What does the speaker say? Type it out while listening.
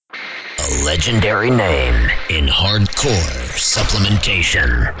A legendary name in hardcore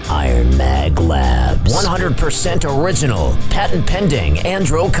supplementation. Iron Mag Labs. 100% original, patent pending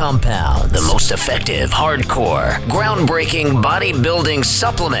andro compounds. The most effective, hardcore, groundbreaking bodybuilding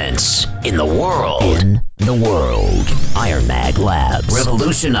supplements in the world. Iron Mag Labs.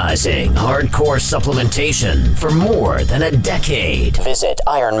 Revolutionizing hardcore supplementation for more than a decade. Visit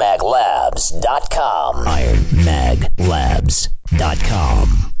ironmaglabs.com.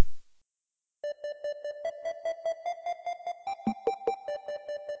 ironmaglabs.com.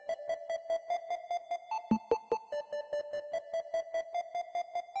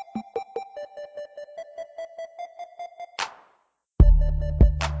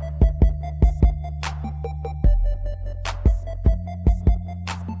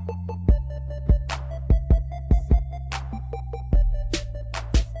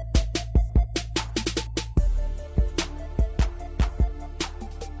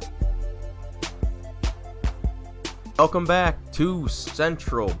 Welcome back to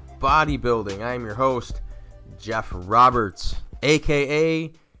Central Bodybuilding. I am your host, Jeff Roberts,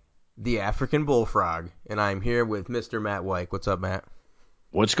 aka the African Bullfrog, and I'm here with Mr. Matt White. What's up, Matt?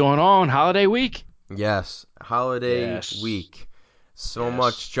 What's going on? Holiday week? Yes, holiday week. So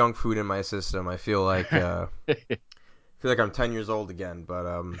much junk food in my system. I feel like I'm 10 years old again,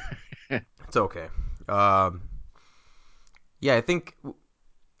 but it's okay. I think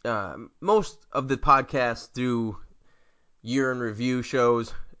most of the podcasts do year in review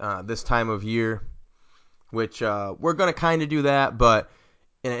shows this time of year, which we're going to kind of do that, but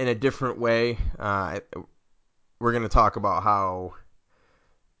in a different way. We're going to talk about how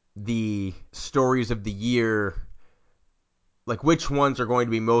the stories of the year, like which ones are going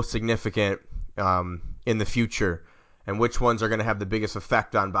to be most significant in the future, and which ones are going to have the biggest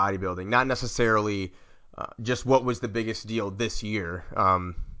effect on bodybuilding. Not necessarily just what was the biggest deal this year.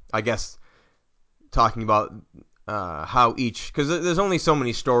 I guess talking about how each, because there's only so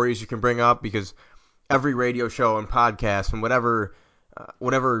many stories you can bring up, because every radio show and podcast and whatever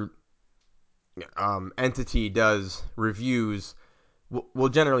entity does reviews will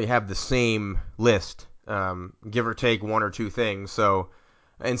generally have the same list, give or take one or two things. So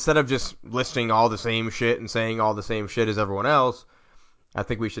instead of just listing all the same shit and saying all the same shit as everyone else, I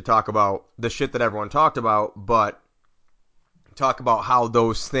think we should talk about the shit that everyone talked about, but talk about how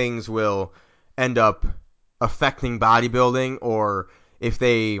those things will end up affecting bodybuilding, or if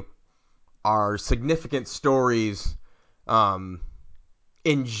they are significant stories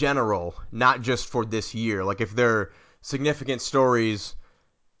in general, not just for this year. Like if they're significant stories,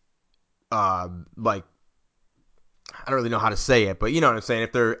 like, I don't really know how to say it, but you know what I'm saying?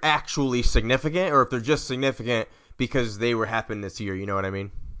 If they're actually significant, or if they're just significant because they were happening this year, you know what I mean?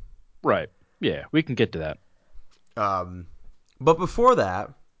 Right. Yeah, we can get to that. But before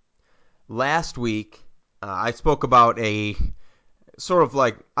that, last week, I spoke about a sort of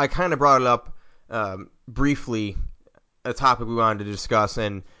like, I kind of brought it up briefly, a topic we wanted to discuss,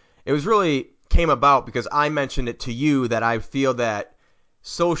 and it was really came about because I mentioned it to you that I feel that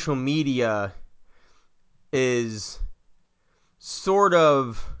social media is sort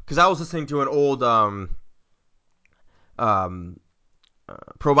of, because I was listening to an old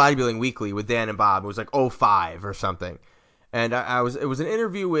Pro Bodybuilding Weekly with Dan and Bob. It was like '05 or something, and it was an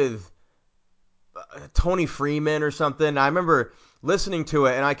interview with Tony Freeman or something. I remember listening to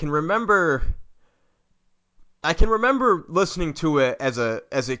it, and I can remember listening to it as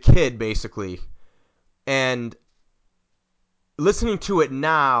a kid, basically, and listening to it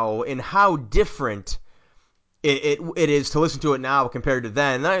now and how different it is to listen to it now compared to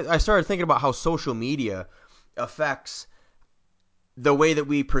then. And I started thinking about how social media affects the way that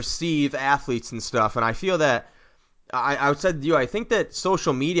we perceive athletes and stuff, and I feel that I said to you, I think that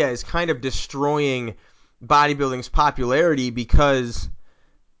social media is kind of destroying bodybuilding's popularity, because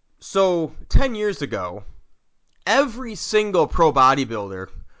 10 years ago, every single pro bodybuilder,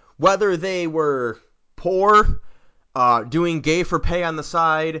 whether they were poor, doing gay for pay on the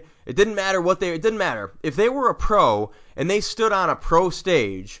side, it didn't matter. If they were a pro and they stood on a pro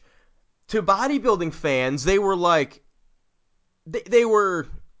stage, to bodybuilding fans, they were like, they were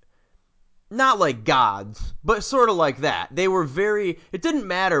not like gods, but sort of like that. They were it didn't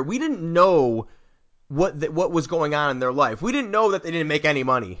matter. We didn't know what was going on in their life. We didn't know that they didn't make any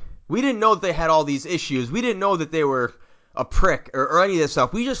money. We didn't know that they had all these issues. We didn't know that they were a prick or any of this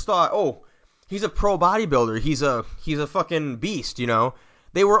stuff. We just thought, oh, he's a pro bodybuilder. He's a fucking beast, you know?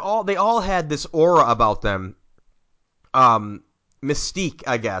 They all had this aura about them. Mystique,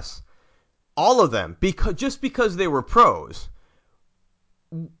 I guess. All of them, because they were pros.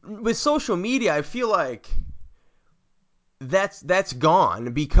 With social media, I feel like that's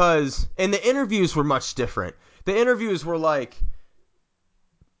gone because, and the interviews were much different. The interviews were like,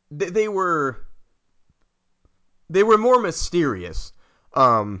 they were more mysterious.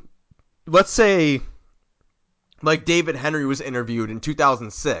 Let's say, like David Henry was interviewed in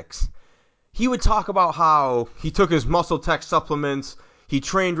 2006. He would talk about how he took his muscle tech supplements, he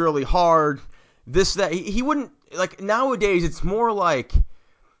trained really hard, this, that. He wouldn't, like, nowadays it's more like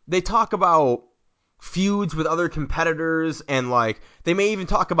they talk about feuds with other competitors, and like they may even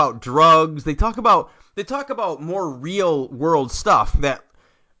talk about drugs. They talk about more real world stuff that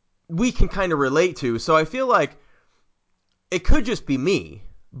we can kind of relate to. So I feel like it could just be me,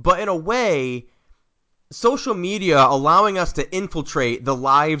 but in a way, social media allowing us to infiltrate the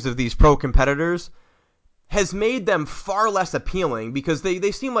lives of these pro competitors has made them far less appealing because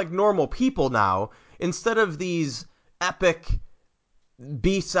they seem like normal people now instead of these epic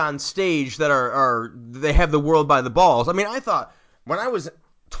beasts on stage that are they have the world by the balls. I mean, I thought when I was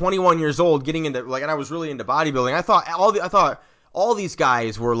 21 years old, getting into, like, and I was really into bodybuilding, I thought all these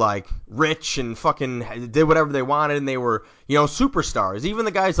guys were like rich and fucking did whatever they wanted, and they were, superstars. Even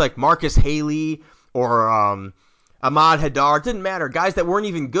the guys like Marcus Haley or Ahmad Haddar, it didn't matter. Guys that weren't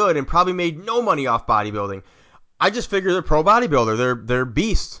even good and probably made no money off bodybuilding. I just figure they're pro bodybuilder. They're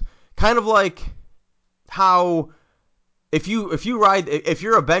beasts. Kind of like how if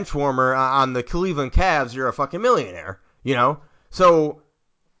you're a bench warmer on the Cleveland Cavs, you're a fucking millionaire, So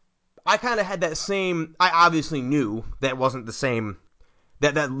I kind of had that same. I obviously knew that wasn't the same.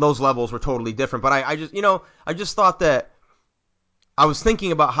 That those levels were totally different. But I just thought that I was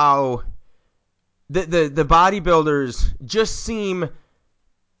thinking about how the bodybuilders just seem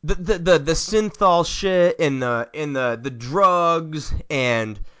the synthol shit and the drugs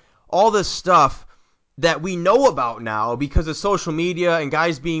and all this stuff that we know about now because of social media and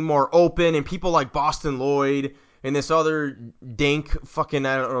guys being more open and people like Boston Lloyd and this other dink fucking,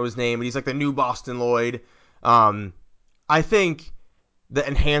 I don't know his name, but he's like the new Boston Lloyd. I think the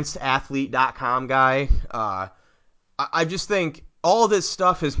enhancedathlete.com guy, I just think all this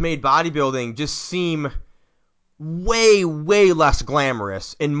stuff has made bodybuilding just seem way, way less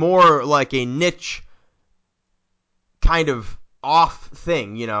glamorous and more like a niche kind of off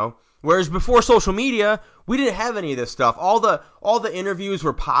thing, Whereas before social media, we didn't have any of this stuff. All the interviews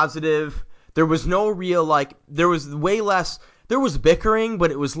were positive. There was no real, like, there was way less, there was bickering, but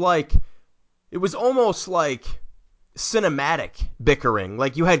it was almost like cinematic bickering.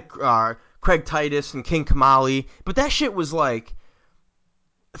 Like you had Craig Titus and King Kamali, but that shit was like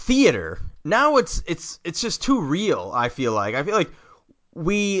theater. Now it's just too real, I feel like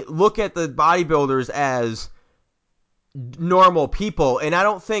we look at the bodybuilders as normal people, and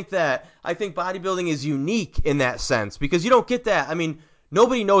I think bodybuilding is unique in that sense because you don't get that. I mean,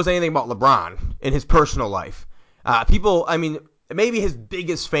 nobody knows anything about LeBron in his personal life. People, I mean, maybe his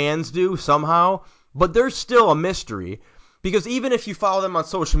biggest fans do somehow, but there's still a mystery because even if you follow them on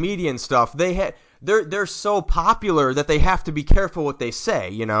social media and stuff, they're so popular that they have to be careful what they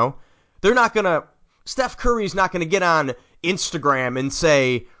say, They're not going to, Steph Curry's not going to get on Instagram and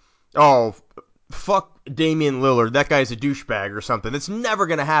say, oh, fuck Damian Lillard, that guy's a douchebag or something. It's never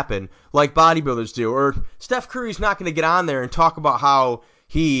going to happen like bodybuilders do. Or Steph Curry's not going to get on there and talk about how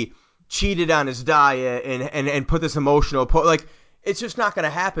he cheated on his diet and put this emotional like, it's just not going to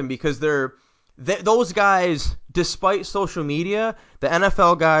happen because those guys, despite social media, the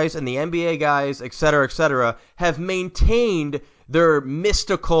NFL guys and the NBA guys, et cetera, have maintained their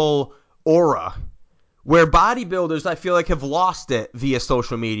mystical aura, where bodybuilders, I feel like, have lost it via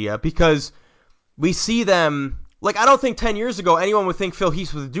social media because we see them, like, I don't think 10 years ago anyone would think Phil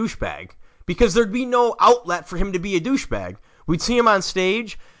Heath was a douchebag because there'd be no outlet for him to be a douchebag. We'd see him on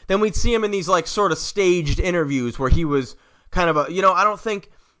stage, then we'd see him in these, like, sort of staged interviews where he was kind of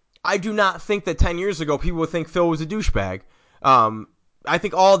I do not think that 10 years ago people would think Phil was a douchebag. I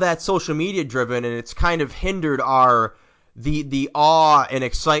think all that's social media driven, and it's kind of hindered the awe and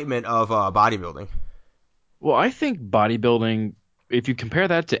excitement of bodybuilding. Well, I think bodybuilding, if you compare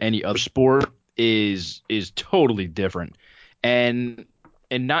that to any other sport, is totally different, and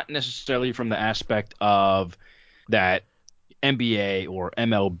not necessarily from the aspect of that NBA or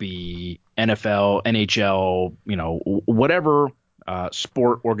MLB, NFL, NHL, whatever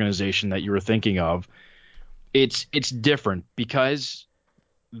sport organization that you were thinking of. It's different because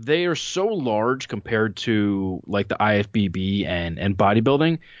they are so large compared to like the IFBB and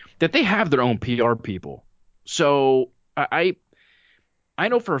bodybuilding that they have their own PR people. So I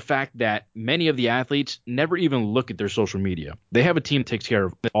know for a fact that many of the athletes never even look at their social media. They have a team that takes care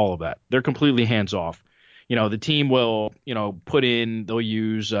of all of that. They're completely hands off. The team will, they'll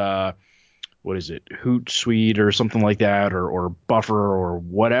use what is it, Hootsuite or something like that, or Buffer or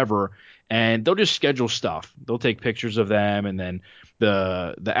whatever, and they'll just schedule stuff. They'll take pictures of them, and then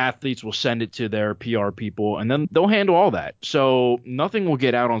the athletes will send it to their PR people, and then they'll handle all that. So nothing will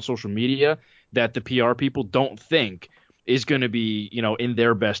get out on social media that the PR people don't think is going to be, in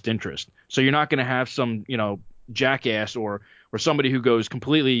their best interest. So you're not going to have some, jackass or somebody who goes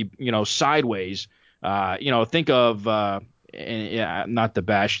completely, sideways. Think of not to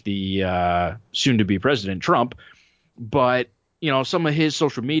bash the soon-to-be president Trump, but some of his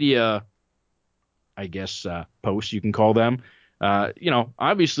social media, I guess, posts, you can call them,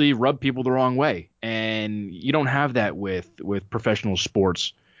 obviously rub people the wrong way, and you don't have that with professional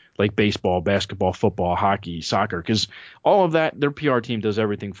sports like baseball, basketball, football, hockey, soccer, because all of that, their PR team does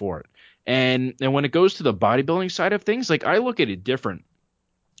everything for it. And when it goes to the bodybuilding side of things, like I look at it different.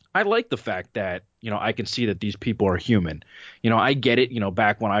 I like the fact that, I can see that these people are human. I get it,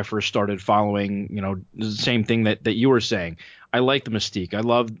 back when I first started following, the same thing that you were saying. I like the mystique. I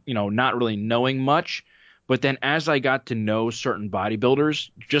love, not really knowing much. But then as I got to know certain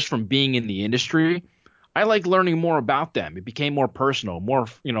bodybuilders just from being in the industry, I like learning more about them. It became more personal, more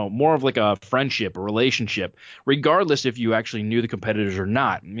of like a friendship, a relationship, regardless if you actually knew the competitors or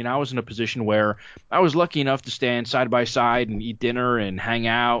not. I mean, I was in a position where I was lucky enough to stand side by side and eat dinner and hang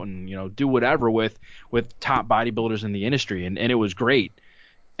out and, do whatever with top bodybuilders in the industry. And it was great.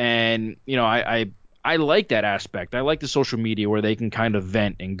 And, I like that aspect. I like the social media where they can kind of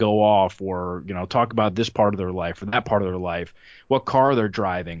vent and go off or, talk about this part of their life or that part of their life, what car they're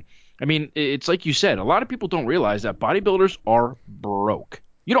driving. I mean, it's like you said, a lot of people don't realize that bodybuilders are broke.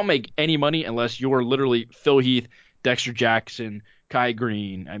 You don't make any money unless you're literally Phil Heath, Dexter Jackson, Kai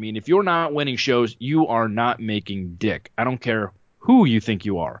Green. I mean, if you're not winning shows, you are not making dick. I don't care who you think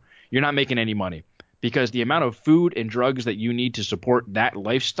you are. You're not making any money because the amount of food and drugs that you need to support that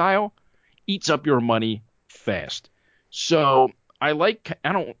lifestyle eats up your money fast. So I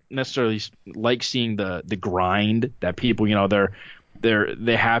don't necessarily like seeing the grind that people,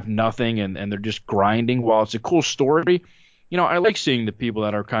 they have nothing and they're just grinding. While it's a cool story, I like seeing the people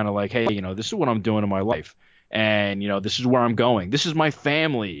that are kind of like, hey, this is what I'm doing in my life, and this is where I'm going. This is my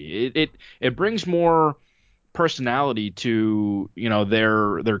family. It brings more personality to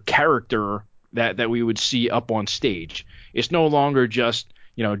their character that we would see up on stage. It's no longer just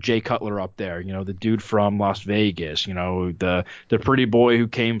Jay Cutler up there, the dude from Las Vegas, the pretty boy who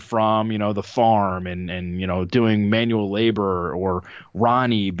came from, the farm and doing manual labor, or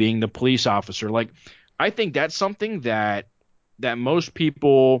Ronnie being the police officer. Like, I think that's something that most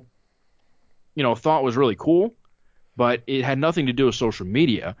people, thought was really cool, but it had nothing to do with social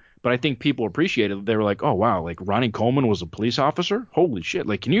media. But I think people appreciated it. They were like, oh, wow, like Ronnie Coleman was a police officer? Holy shit.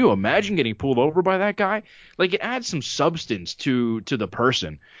 Like, can you imagine getting pulled over by that guy? Like, it adds some substance to the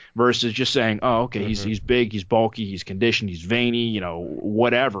person versus just saying, oh, okay, he's big, he's bulky, he's conditioned, he's veiny,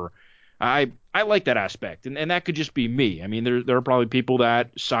 whatever. I like that aspect. And that could just be me. I mean, there are probably people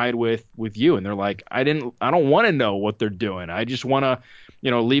that side with you, and they're like, I don't want to know what they're doing. I just want to,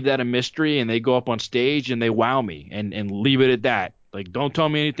 leave that a mystery, and they go up on stage and they wow me and leave it at that. Like, don't tell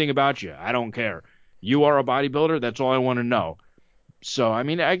me anything about you. I don't care. You are a bodybuilder. That's all I want to know. So, I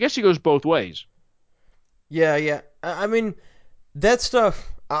mean, I guess it goes both ways. Yeah, yeah. I mean, that stuff.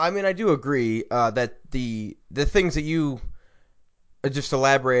 I mean, I do agree that the things that you just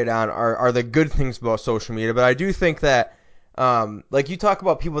elaborate on are the good things about social media. But I do think that, like you talk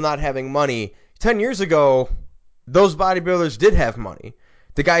about people not having money. 10 years ago, those bodybuilders did have money.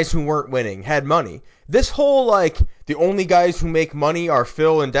 The guys who weren't winning had money. This whole, like, the only guys who make money are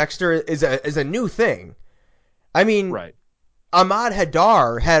Phil and Dexter is a new thing. I mean, Right. Ahmad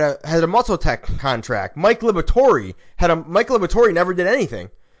Haddar had a Muscle Tech contract. Mike Liberatore never did anything.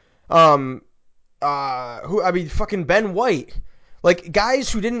 Fucking Ben White. Like,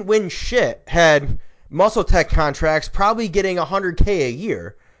 guys who didn't win shit had Muscle Tech contracts, probably getting $100K a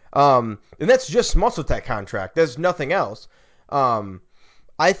year. And that's just Muscle Tech contract. There's nothing else.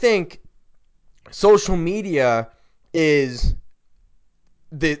 I think social media is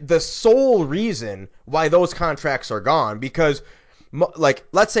the sole reason why those contracts are gone, because, like,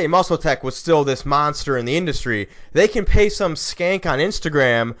 let's say Muscle Tech was still this monster in the industry, they can pay some skank on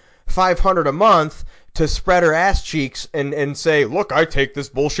Instagram $500 a month to spread her ass cheeks and say, look, I take this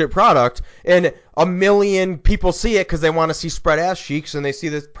bullshit product, and a million people see it because they want to see spread ass cheeks, and they see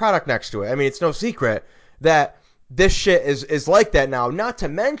this product next to it. I mean, it's no secret that this shit is like that now. Not to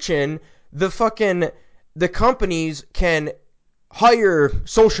mention the companies can hire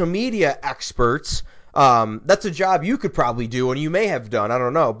social media experts. That's a job you could probably do, and you may have done. I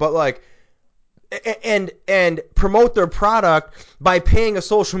don't know, but, like, and promote their product by paying a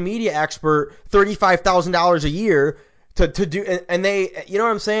social media expert $35,000 a year to do, and they, you know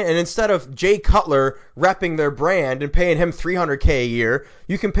what I'm saying? And instead of Jay Cutler repping their brand and paying him $300K a year,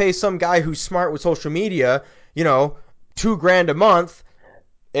 you can pay some guy who's smart with social media, $2,000 a month,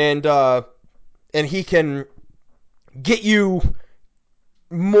 and he can get you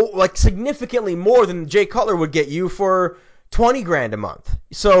more, like significantly more than Jay Cutler would get you for $20,000 a month.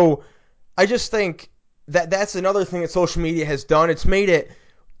 So I just think that that's another thing that social media has done. It's made it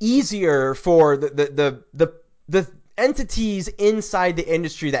easier for the entities inside the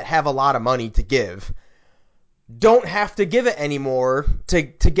industry that have a lot of money to give don't have to give it anymore to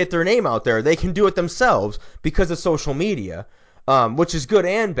get their name out there. They can do it themselves because of social media, which is good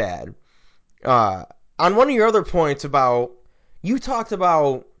and bad. On one of your other points about, you talked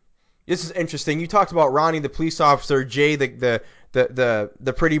about, this is interesting. You talked about Ronnie, the police officer, Jay, the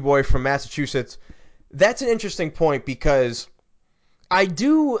pretty boy from Massachusetts. That's an interesting point because I'm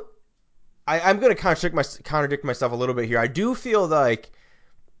going to contradict myself a little bit here. I do feel like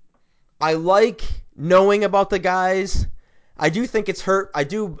I like knowing about the guys. I do think it's hurt.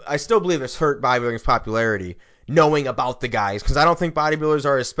 I still believe it's hurt bodybuilding's popularity, knowing about the guys, because I don't think bodybuilders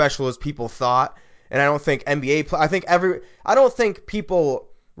are as special as people thought, and I don't think I don't think people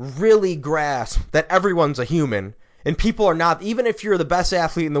really grasp that everyone's a human, and people are not, even if you're the best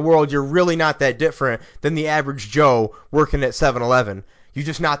athlete in the world, you're really not that different than the average Joe working at 7-Eleven. You're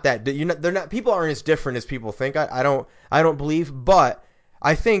just not that. They're not. People aren't as different as people think. I don't believe, but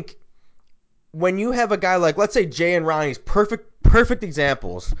I think when you have a guy like, let's say Jay and Ronnie's perfect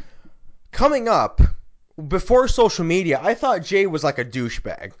examples coming up before social media, I thought Jay was like a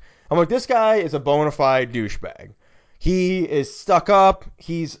douchebag. I'm like, this guy is a bona fide douchebag. He is stuck up.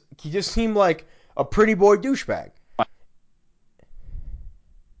 He just seemed like a pretty boy douchebag.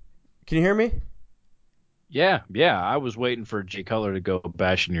 Can you hear me? Yeah. I was waiting for Jay Cutler to go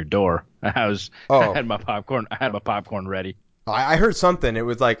bash in your door. I Oh, had my popcorn. I had my popcorn ready. I heard something. It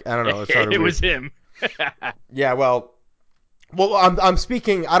was like, I don't know. It sounded It weird. was him. Yeah, well, I'm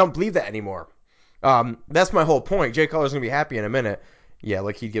speaking. I don't believe that anymore. That's my whole point. Jay Cutler's gonna be happy in a minute. Yeah,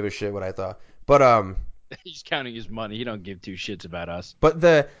 like he'd give a shit what I thought. But He's counting his money. He don't give two shits about us. but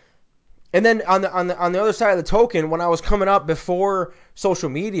and then on the other side of the token, when I was coming up before social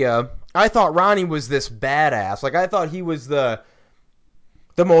media, I thought Ronnie was this badass. Like I thought he was the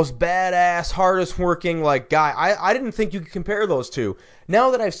most badass, hardest working like guy. I didn't think you could compare those two. Now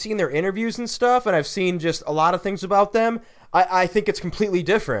that I've seen their interviews and stuff, and I've seen just a lot of things about them, I think it's completely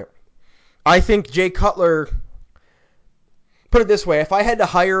different. I think Jay Cutler, put it this way, if I had to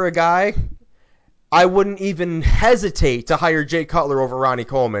hire a guy, I wouldn't even hesitate to hire Jay Cutler over Ronnie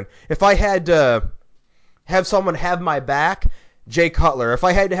Coleman. If I had to have someone have my back, Jay Cutler. If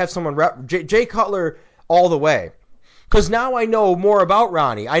I had to have someone rep, Jay Cutler all the way. Because now I know more about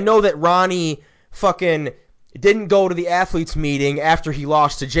Ronnie. I know that Ronnie fucking didn't go to the athletes meeting after he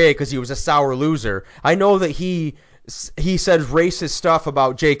lost to Jay because he was a sour loser. I know that he said racist stuff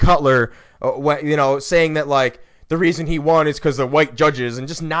about Jay Cutler, saying that like the reason he won is because of white judges and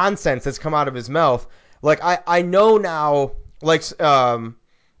just nonsense that's come out of his mouth. Like I know now, like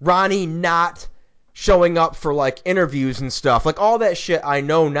Ronnie not showing up for like interviews and stuff, like all that shit I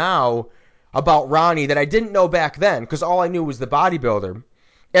know now about Ronnie that I didn't know back then because all I knew was the bodybuilder.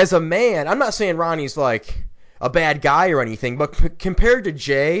 As a man, I'm not saying Ronnie's like a bad guy or anything, but compared to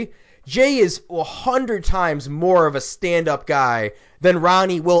Jay is 100 times more of a stand-up guy than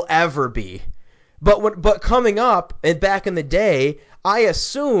Ronnie will ever be. But coming up and back in the day, I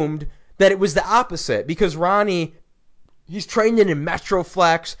assumed that it was the opposite because Ronnie, he's training in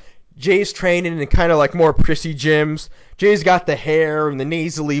Metroflex. Jay's training in kind of like more prissy gyms. Jay's got the hair and the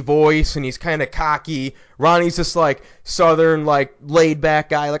nasally voice, and he's kind of cocky. Ronnie's just like southern, like laid back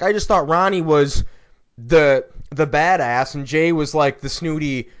guy. Like I just thought Ronnie was the badass, and Jay was like the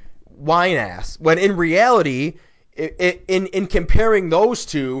snooty whine ass. When in reality, in comparing those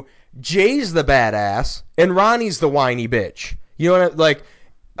two, Jay's the badass and Ronnie's the whiny bitch. You know what like?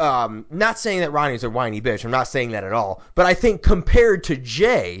 Not saying that Ronnie's a whiny bitch. I'm not saying that at all. But I think compared to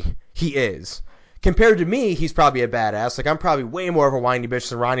Jay, he is. Compared to me, he's probably a badass. Like I'm probably way more of a whiny bitch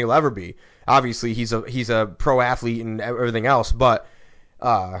than Ronnie will ever be. Obviously, he's a pro athlete and everything else. But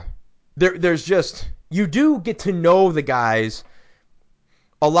there's just, you do get to know the guys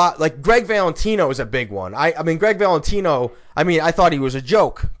a lot. Like Greg Valentino is a big one. I mean, Greg Valentino, I thought he was a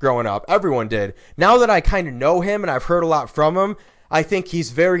joke growing up. Everyone did. Now that I kind of know him and I've heard a lot from him, I think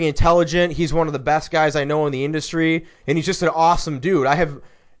he's very intelligent. He's one of the best guys I know in the industry, and he's just an awesome dude. I have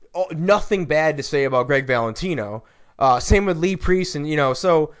nothing bad to say about Greg Valentino. Same with Lee Priest, and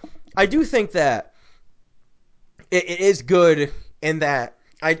so I do think that it is good in that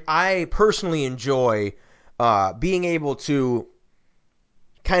I personally enjoy being able to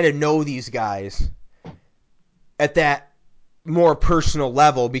kind of know these guys at that more personal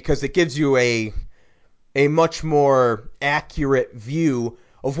level because it gives you a much more accurate view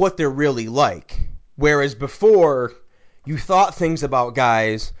of what they're really like. Whereas before, you thought things about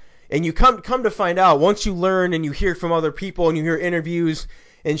guys, and you come to find out once you learn and you hear from other people and you hear interviews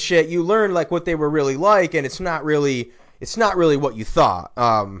and shit, you learn like what they were really like, and it's not really what you thought.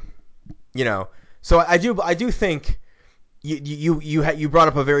 You know, so I do think you brought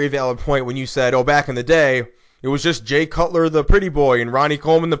up a very valid point when you said, oh, back in the day, it was just Jay Cutler, the pretty boy, and Ronnie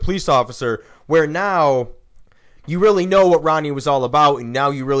Coleman, the police officer, where now you really know what Ronnie was all about, and now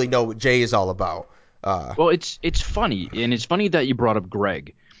you really know what Jay is all about. Well, it's funny, and it's funny that you brought up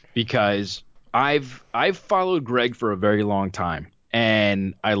Greg because I've followed Greg for a very long time,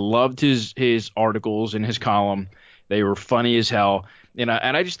 and I loved his articles and his column. They were funny as hell, and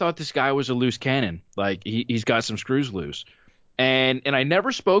I just thought this guy was a loose cannon. Like he's got some screws loose, and I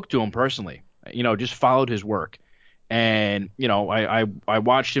never spoke to him personally. Just followed his work, and I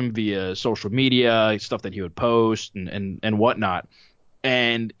watched him via social media stuff that he would post and whatnot.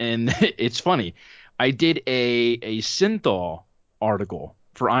 And it's funny. I did a synthol article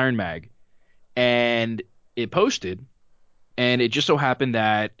for Iron Mag, and it posted, and it just so happened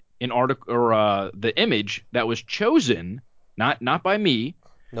that an article or the image that was chosen, not by me,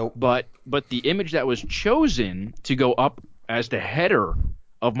 Nope. but the image that was chosen to go up as the header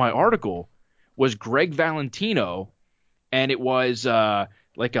of my article was Greg Valentino, and it was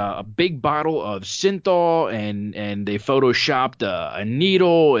like a big bottle of synthol, and they photoshopped a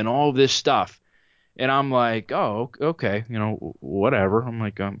needle and all of this stuff. And I'm like, oh, okay, whatever. I'm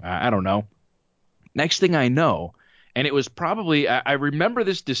like, I don't know. Next thing I know, and it was probably, I remember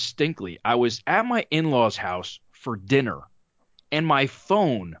this distinctly. I was at my in-laws' house for dinner, and my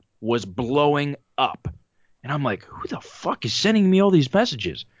phone was blowing up. And I'm like, who the fuck is sending me all these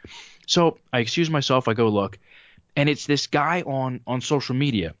messages? So I excuse myself. I go look, and it's this guy on social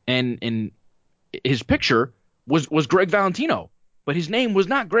media, and his picture was Greg Valentino, but his name was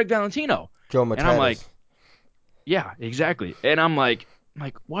not Greg Valentino. Joe And I'm like, Matatis. yeah, exactly. And I'm like,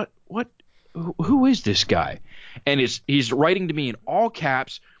 what, who is this guy? And he's writing to me in all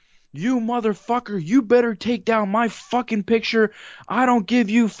caps. You motherfucker, you better take down my fucking picture. I don't give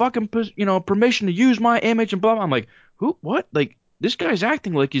you fucking, permission to use my image and blah, blah. I'm like, who, what? Like, this guy's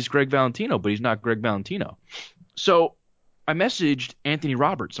acting like he's Greg Valentino, but he's not Greg Valentino. So I messaged Anthony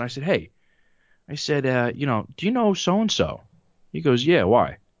Roberts and I said, hey, do you know so-and-so? He goes, yeah,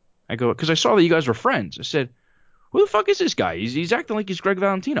 why? I go, because I saw that you guys were friends. I said, who the fuck is this guy? He's acting like he's Greg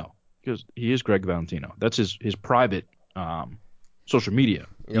Valentino. He goes, he is Greg Valentino. That's his private social media.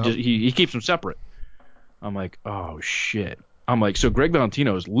 Yep. He keeps them separate. I'm like, oh shit. I'm like, so Greg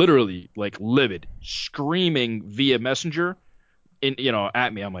Valentino is literally like livid, screaming via messenger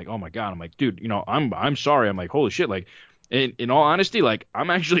at me. I'm like, oh my god. I'm like, dude, I'm sorry. I'm like, holy shit. Like, in all honesty, like, I'm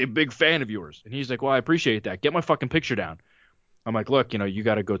actually a big fan of yours. And he's like, well, I appreciate that. Get my fucking picture down. I'm like, look, you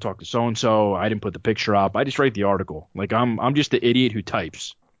got to go talk to so and so. I didn't put the picture up. I just write the article. Like, I'm just the idiot who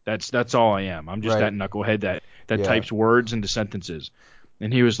types. That's all I am. I'm just Right. that knucklehead that Yeah. types words into sentences.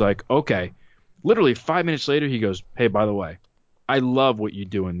 And he was like, okay. Literally 5 minutes later, he goes, hey, by the way, I love what you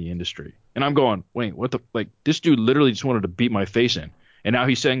do in the industry. And I'm going, wait, what the, like, this dude literally just wanted to beat my face in. And now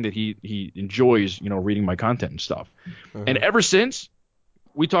he's saying that he enjoys, reading my content and stuff. Mm-hmm. And ever since,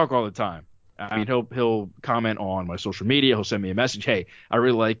 we talk all the time. I mean, he'll comment on my social media. He'll send me a message. Hey, I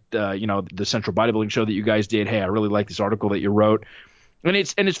really liked, the Central Bodybuilding show that you guys did. Hey, I really like this article that you wrote. And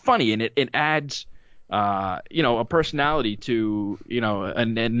it's funny, and it adds, a personality to, a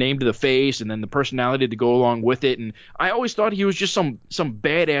name to the face, and then the personality to go along with it. And I always thought he was just some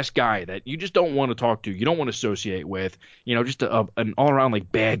badass guy that you just don't want to talk to, you don't want to associate with, just an all around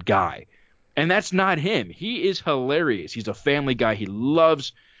like bad guy. And that's not him. He is hilarious. He's a family guy. He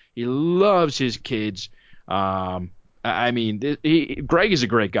loves his kids. I mean, Greg is a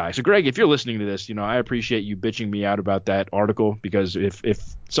great guy. So, Greg, if you're listening to this, I appreciate you bitching me out about that article, because if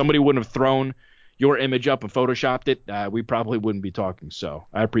somebody wouldn't have thrown your image up and photoshopped it, we probably wouldn't be talking. So,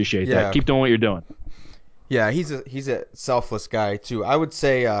 I appreciate that. Keep doing what you're doing. Yeah, he's a selfless guy too. I would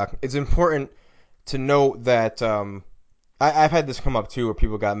say it's important to note that I've had this come up too, where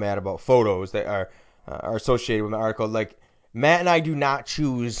people got mad about photos that are associated with my article. Like, Matt and I do not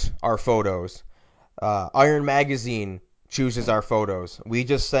choose our photos. Iron Magazine chooses our photos. We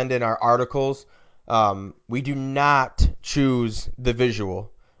just send in our articles. We do not choose the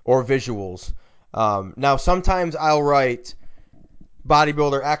visual or visuals. Now, sometimes I'll write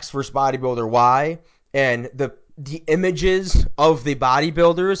bodybuilder X versus bodybuilder Y, and the images of the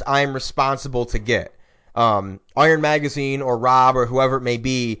bodybuilders I am responsible to get. Iron Magazine or Rob or whoever it may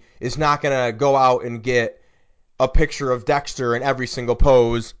be is not going to go out and get a picture of Dexter in every single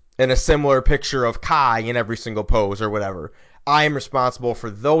pose and a similar picture of Kai in every single pose or whatever. I am responsible for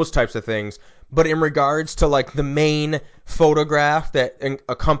those types of things. But in regards to like the main photograph that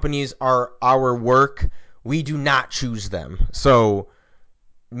accompanies our work, we do not choose them. So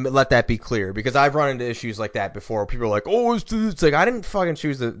let that be clear, because I've run into issues like that before. People are like, "Oh, it's like I didn't fucking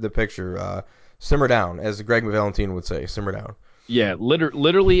choose the picture." Simmer down, as Greg Valentine would say. Simmer down. Yeah,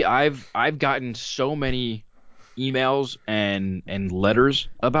 literally, I've gotten so many emails and letters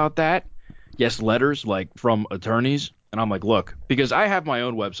about that. Yes, letters like from attorneys, and I'm like, look, because I have my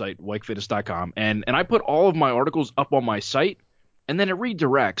own website, wakefitness.com, and I put all of my articles up on my site, and then it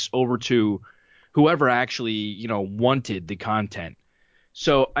redirects over to whoever actually wanted the content.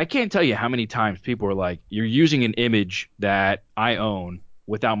 So I can't tell you how many times people are like, you're using an image that I own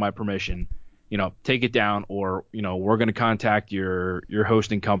without my permission. Take it down, or we're going to contact your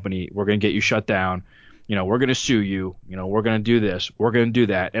hosting company. We're going to get you shut down. We're going to sue you. We're going to do this. We're going to do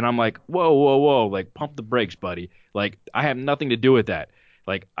that. And I'm like, whoa, whoa, whoa, like pump the brakes, buddy. Like I have nothing to do with that.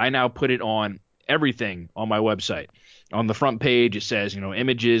 Like I now put it on everything on my website. On the front page, it says,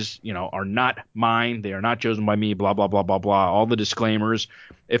 images, are not mine. They are not chosen by me, blah, blah, blah, blah, blah. All the disclaimers.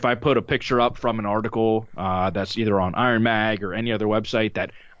 If I put a picture up from an article that's either on Iron Mag or any other website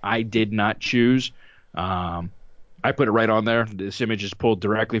that I did not choose, I put it right on there. This image is pulled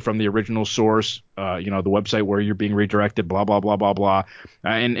directly from the original source, the website where you're being redirected, blah, blah, blah, blah, blah.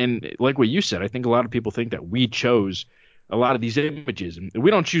 And like what you said, I think a lot of people think that we chose a lot of these images, and we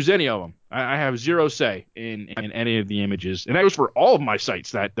don't choose any of them. I have zero say in any of the images, and that goes for all of my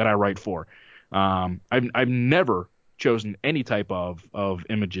sites that I write for. I've never chosen any type of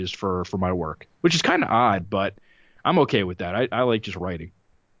images for my work, which is kind of odd, but I'm okay with that. I like just writing.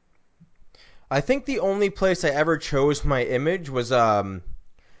 I think the only place I ever chose my image was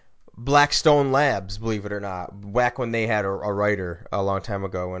Blackstone Labs, believe it or not, back when they had a writer a long time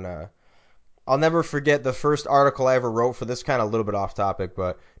ago. And I'll never forget the first article I ever wrote for this, kind of a little bit off topic,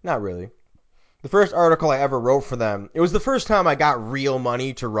 but not really. The first article I ever wrote for them, it was the first time I got real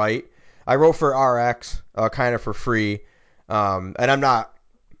money to write. I wrote for RX, kind of for free, and I'm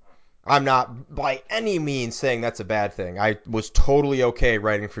not by any means saying that's a bad thing. I was totally okay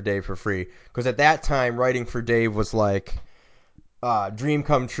writing for Dave for free, because at that time writing for Dave was like dream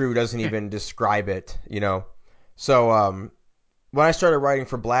come true. Doesn't even describe it. So when I started writing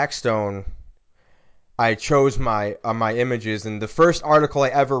for Blackstone, I chose my images, and the first article I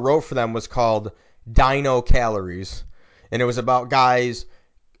ever wrote for them was called Dino Calories, and it was about guys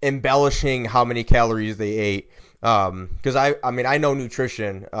embellishing how many calories they ate. Because I mean I know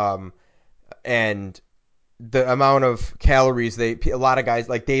nutrition, and the amount of calories a lot of guys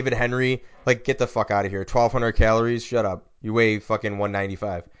like David Henry, like, get the fuck out of here, 1,200 calories, shut up, you weigh fucking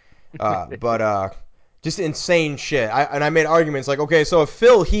 195. But just insane shit. I made arguments like, okay, so if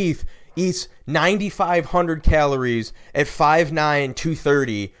Phil Heath eats 9,500 calories at 5'9",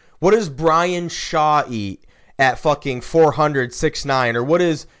 230, what does Brian Shaw eat at fucking 400, 6'9"? Or what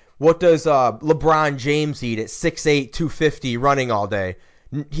does LeBron James eat at 6'8", 250 running all day?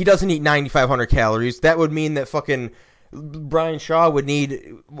 He doesn't eat 9,500 calories. That would mean that fucking Brian Shaw would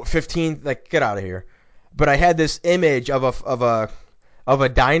need 15. Like, get out of here. But I had this image of a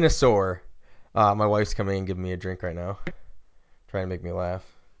dinosaur. My wife's coming and giving me a drink right now, trying to make me laugh.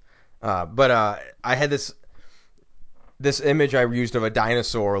 But I had this image I used of a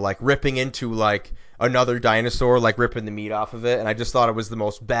dinosaur, like ripping into like another dinosaur, like ripping the meat off of it, and I just thought it was the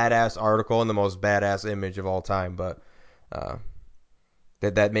most badass article and the most badass image of all time. But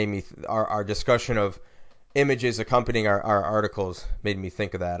that made me our discussion of images accompanying our articles made me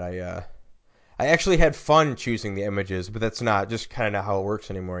think of that. I actually had fun choosing the images, but that's not just kind of how it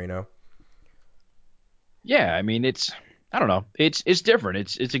works anymore. Yeah, I mean I don't know. It's different.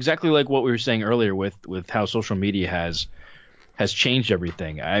 It's exactly like what we were saying earlier with how social media has changed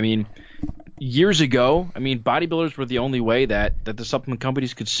everything. I mean, years ago, I mean, bodybuilders were the only way that the supplement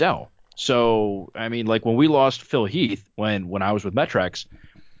companies could sell. So, I mean, like when we lost Phil Heath when I was with Metrex,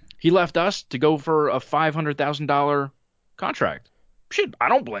 he left us to go for a $500,000 contract. Shit, I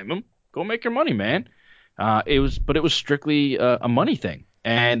don't blame him. Go make your money, man. But it was strictly a money thing,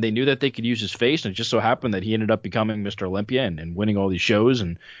 and they knew that they could use his face, and it just so happened that he ended up becoming Mr. Olympia and winning all these shows,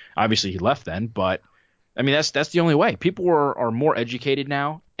 and obviously he left then. But I mean, that's the only way. People are more educated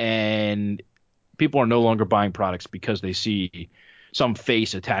now, and people are no longer buying products because they see some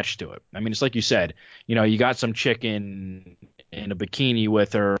face attached to it. I mean, it's like you said, you got some chick in in a bikini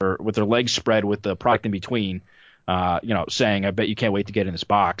with her legs spread with the product in between, saying, "I bet you can't wait to get in this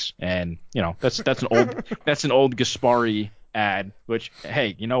box." And that's an old Gaspari ad. Which,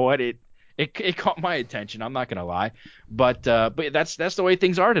 hey, you know what? It caught my attention. I'm not gonna lie, but that's the way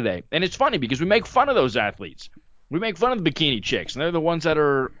things are today. And it's funny because we make fun of those athletes. We make fun of the bikini chicks, and they're the ones that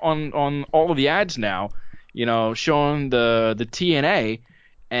are on all of the ads now, showing the TNA,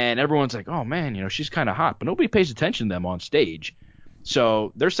 and everyone's like, oh man, she's kind of hot, but nobody pays attention to them on stage.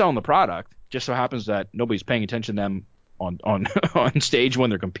 So they're selling the product. Just so happens that nobody's paying attention to them on on stage when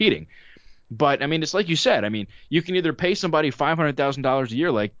they're competing. But I mean, it's like you said. I mean, you can either pay somebody $500,000 a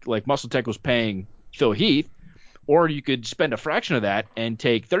year, like Muscle Tech was paying Phil Heath, or you could spend a fraction of that and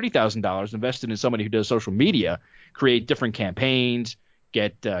take $30,000, invest it in somebody who does social media, create different campaigns,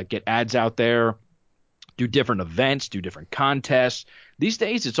 get ads out there, do different events, do different contests. These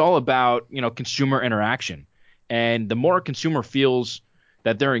days, it's all about consumer interaction, and the more a consumer feels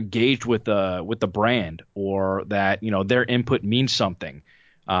that they're engaged with the brand, or that their input means something.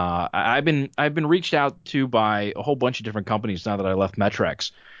 I've been reached out to by a whole bunch of different companies now that I left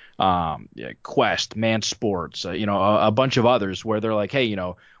Metrex. Quest, Man Sports, a bunch of others, where they're like, hey,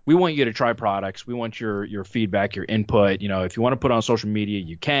 we want you to try products. We want your feedback, your input. If you want to put on social media,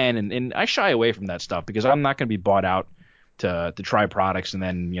 you can. And I shy away from that stuff because I'm not going to be bought out to try products and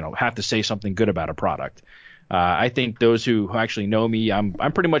then, have to say something good about a product. I think those who actually know me, I'm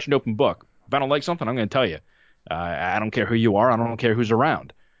pretty much an open book. If I don't like something, I'm going to tell you. I don't care who you are. I don't care who's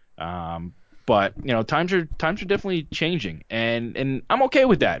around. But times are definitely changing, and I'm okay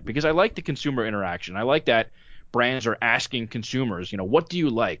with that because I like the consumer interaction. I like that brands are asking consumers, what do you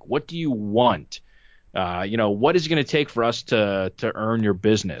like? What do you want? What is it going to take for us to earn your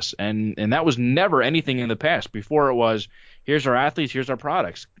business? And that was never anything in the past. Before it was, here's our athletes, here's our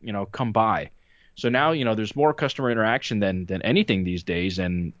products, come by. So now, there's more customer interaction than anything these days,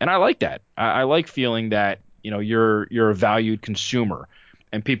 and I like that. I like feeling that you're a valued consumer,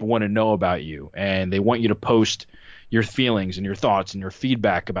 and people want to know about you, and they want you to post your feelings and your thoughts and your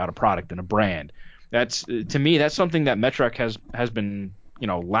feedback about a product and a brand. To me, that's something that Metrec has been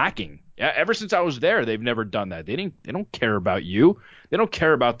lacking. Ever since I was there, they've never done that. They don't care about you. They don't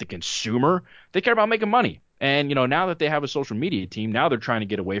care about the consumer. They care about making money. And now that they have a social media team, now they're trying to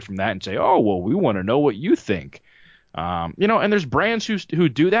get away from that and say, oh well, we want to know what you think. And there's brands who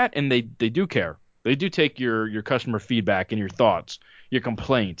do that, and they do care. They do take your customer feedback and your thoughts, your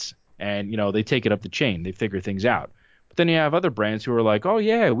complaints, and they take it up the chain. They figure things out. But then you have other brands who are like, oh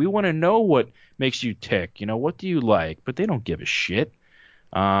yeah, we want to know what makes you tick. What do you like? But they don't give a shit.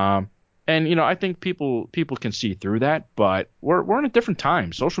 And I think people can see through that. But we're in a different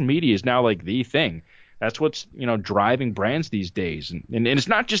time. Social media is now like the thing. That's what's driving brands these days. And it's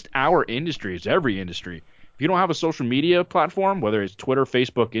not just our industry; it's every industry. If you don't have a social media platform, whether it's Twitter,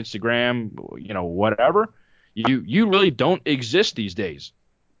 Facebook, Instagram, whatever, you really don't exist these days.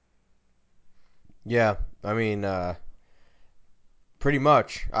 Yeah, I mean, pretty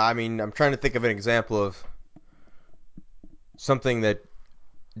much. I mean, I'm trying to think of an example of something that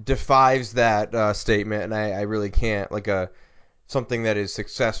defies that statement, and I really can't. Like something that is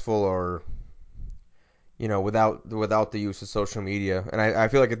successful or without the use of social media. And I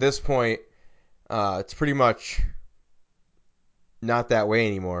feel like at this point, it's pretty much not that way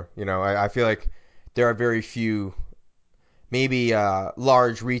anymore. I feel like there are very few, maybe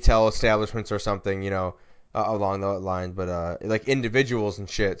large retail establishments or something, along that line. But like individuals and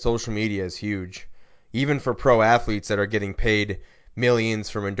shit, social media is huge. Even for pro athletes that are getting paid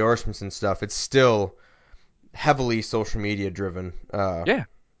millions from endorsements and stuff, it's still heavily social media driven. Yeah.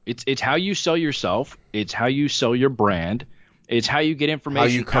 It's how you sell yourself. It's how you sell your brand. It's how you get How you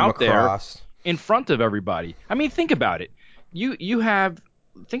information come out there across. in front of everybody. I mean, think about it.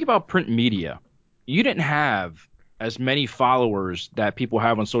 Think about print media. You didn't have as many followers that people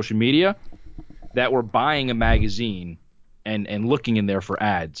have on social media that were buying a magazine and looking in there for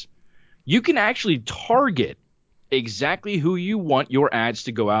ads. You can actually target exactly who you want your ads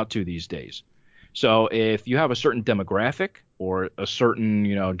to go out to these days. So if you have a certain demographic or a certain,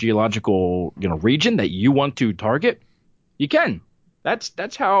 geological, region that you want to target, you can.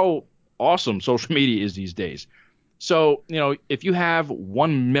 That's how awesome social media is these days. So, if you have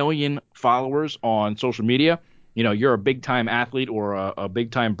 1 million followers on social media, you're a big time athlete or a big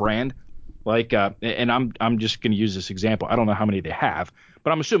time brand. Like, and I'm just going to use this example. I don't know how many they have,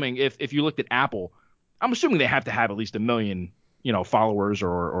 but I'm assuming if you looked at Apple, I'm assuming they have to have at least 1 million, followers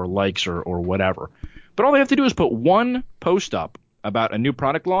or likes or whatever. But all they have to do is put one post up about a new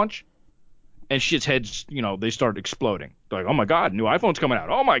product launch, and shit's heads, they start exploding. They're like, oh my God, new iPhone's coming out.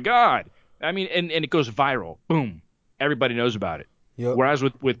 Oh my God. I mean, and it goes viral. Boom. everybody knows about it. Yep. Whereas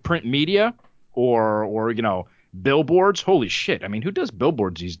with print media or billboards, holy shit. I mean, who does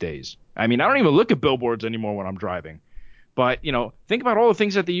billboards these days? I mean, I don't even look at billboards anymore when I'm driving. But, think about all the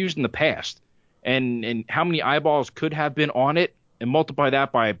things that they used in the past and how many eyeballs could have been on it and multiply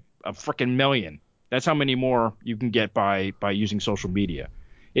that by a freaking million. That's how many more you can get by using social media.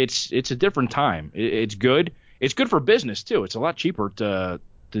 It's a different time. It's good. It's good for business too. It's a lot cheaper to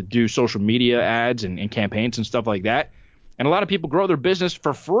do social media ads and campaigns and stuff like that. And a lot of people grow their business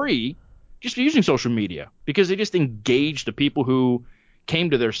for free just using social media because they just engage the people who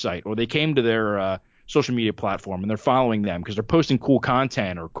came to their site or they came to their social media platform and they're following them because they're posting cool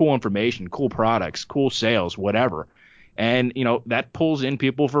content or cool information, cool products, cool sales, whatever. And, that pulls in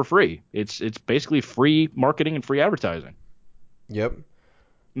people for free. It's basically free marketing and free advertising. Yep.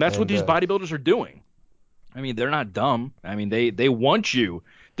 And that's what these bodybuilders are doing. I mean, they're not dumb. I mean, they want you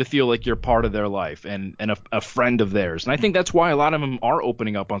to feel like you're part of their life and a friend of theirs. And I think that's why a lot of them are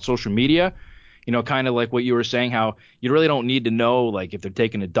opening up on social media, kind of like what you were saying, how you really don't need to know, like, if they're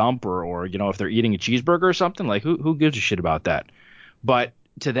taking a dump or if they're eating a cheeseburger or something. Like, who gives a shit about that? But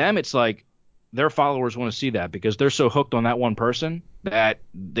to them, it's like their followers want to see that because they're so hooked on that one person that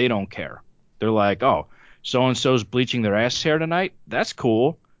they don't care. They're like, oh, so-and-so's bleaching their ass hair tonight. That's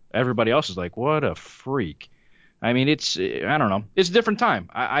cool. Everybody else is like, what a freak. I mean, I don't know. It's a different time.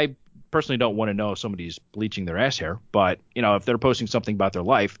 I personally don't want to know if somebody's bleaching their ass hair, but, if they're posting something about their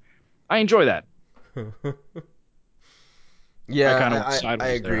life, I enjoy that. Yeah, I kind of I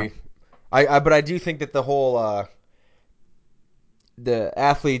agree. There. But I do think that the whole the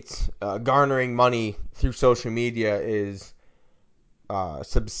athletes garnering money through social media is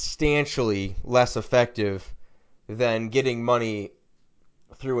substantially less effective than getting money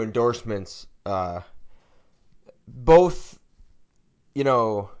through endorsements. Both,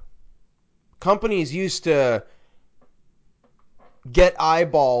 companies used to get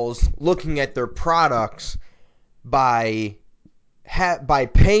eyeballs looking at their products by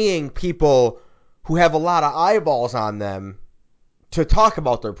paying people who have a lot of eyeballs on them to talk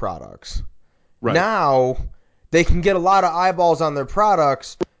about their products. Right. Now they can get a lot of eyeballs on their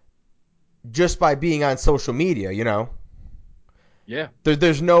products just by being on social media, Yeah.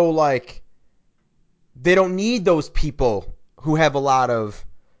 There's no, they don't need those people who have a lot of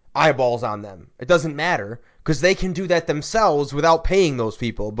eyeballs on them. It doesn't matter because they can do that themselves without paying those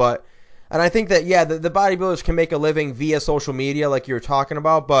people. And I think that, yeah, the bodybuilders can make a living via social media like you were talking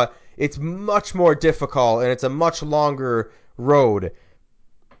about, but it's much more difficult and it's a much longer road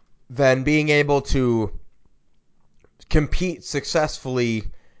than being able to compete successfully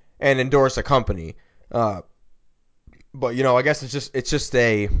and endorse a company. But I guess it's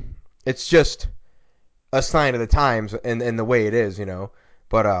just a sign of the times and the way it is,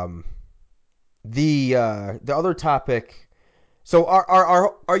 But the other topic. So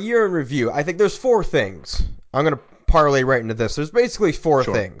our year in review. I think there's 4 things. I'm gonna parlay right into this. There's basically 4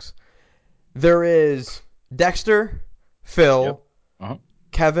 things. There is Dexter, Phil, Yep. Uh-huh.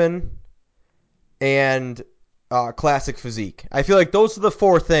 Kevin, and classic physique. I feel like those are the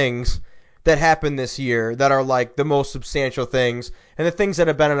 4 things that happened this year that are like the most substantial things and the things that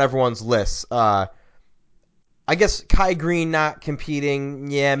have been on everyone's lists. I guess Kai Green not competing,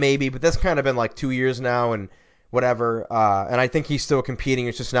 yeah, maybe, but that's kind of been like 2 years now and whatever. And I think he's still competing.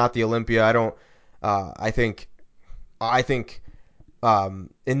 It's just not the Olympia. I think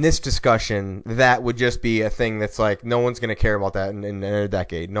in this discussion, that would just be a thing that's like no one's going to care about that in a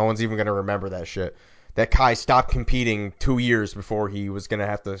decade. No one's even going to remember that shit. That Kai stopped competing 2 years before he was going to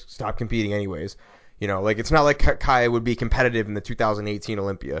have to stop competing anyways. It's not like Kai would be competitive in the 2018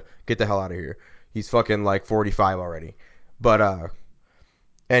 Olympia. Get the hell out of here. He's fucking like 45 already. But,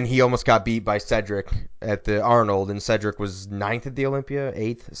 and he almost got beat by Cedric at the Arnold, and Cedric was 9th at the Olympia,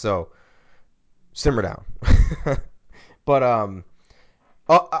 8th. So, simmer down. But,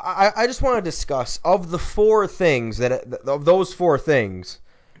 I just want to discuss, of the 4 things, of those 4 things,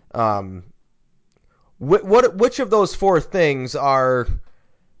 which of those 4 things are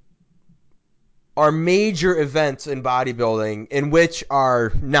major events in bodybuilding and which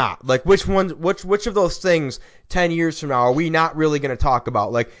are not? Like, which of those things 10 years from now are we not really going to talk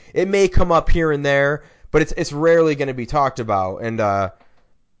about? Like, it may come up here and there, but it's rarely going to be talked about. And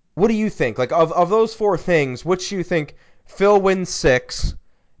what do you think? Like, of those 4 things, which do you think? Phil wins 6,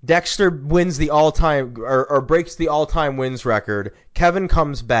 Dexter wins the all-time or breaks the all-time wins record, Kevin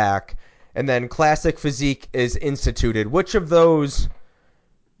comes back, and then classic physique is instituted. Which of those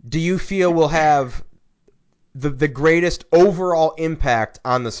do you feel will have the greatest overall impact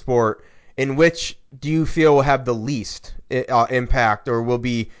on the sport, and which do you feel will have the least impact or will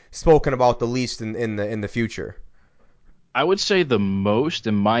be spoken about the least in the future? I would say the most,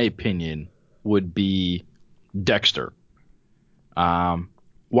 in my opinion, would be Dexter. Um,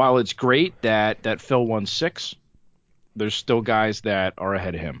 while it's great that Phil won six, there's still guys that are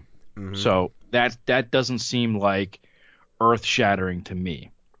ahead of him. Mm-hmm. So that doesn't seem like earth shattering to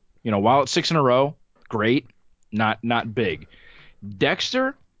me. While it's six in a row, great, not big.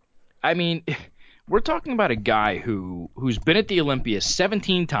 Dexter, I mean, we're talking about a guy who's been at the Olympia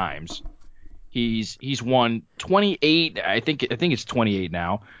 17 times. He's won 28. I think it's 28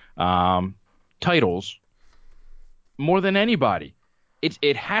 now. Um, Titles more than anybody.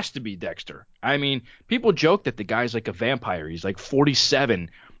 It has to be Dexter. I mean, people joke that the guy's like a vampire. He's like 47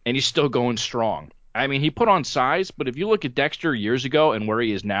 and he's still going strong. I mean, he put on size, but if you look at Dexter years ago and where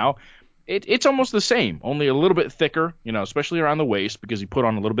he is now, it's almost the same, only a little bit thicker, especially around the waist because he put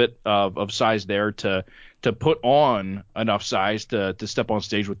on a little bit of size there to put on enough size to step on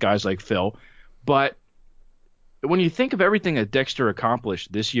stage with guys like Phil. But when you think of everything that Dexter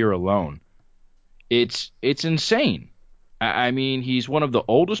accomplished this year alone, it's insane. I mean, he's one of the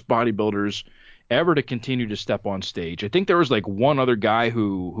oldest bodybuilders ever to continue to step on stage. I think there was like one other guy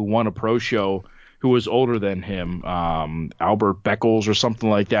who won a pro show who was older than him, Albert Beckles or something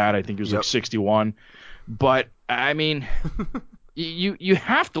like that. I think he was like 61. But I mean, you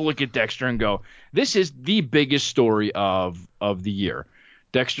have to look at Dexter and go, this is the biggest story of the year.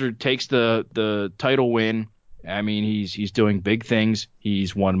 Dexter takes the title win. I mean, he's doing big things.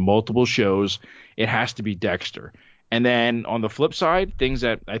 He's won multiple shows. It has to be Dexter. And then on the flip side, things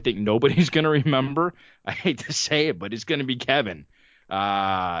that I think nobody's going to remember, I hate to say it, but it's going to be Kevin.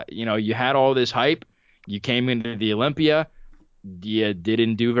 You had all this hype. You came into the Olympia. You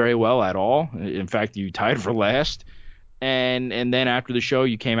didn't do very well at all. In fact, you tied for last. And then after the show,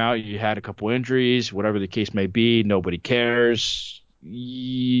 you came out, you had a couple injuries, whatever the case may be. Nobody cares.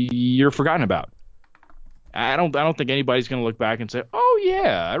 You're forgotten about. I don't think anybody's going to look back and say, "Oh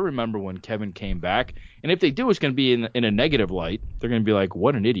yeah, I remember when Kevin came back." And if they do, it's going to be in a negative light. They're going to be like,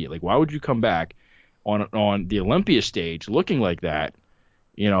 "What an idiot! Like, why would you come back on the Olympia stage looking like that?"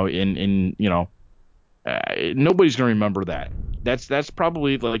 Nobody's going to remember that. That's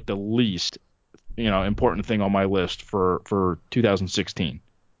probably like the least important thing on my list for 2016.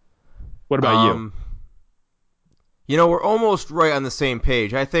 What about you? We're almost right on the same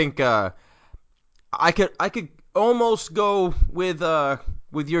page. I think I could almost go with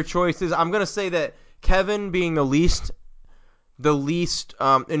your choices. I'm gonna say that Kevin being the least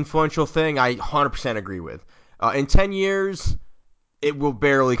influential thing, I 100% agree with. In 10 years, it will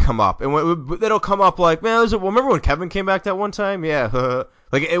barely come up, and it'll come up like, man, remember when Kevin came back that one time? Yeah,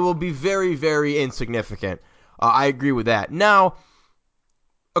 like it will be very, very insignificant. I agree with that. Now,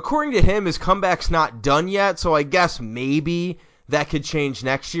 according to him, his comeback's not done yet, so I guess maybe that could change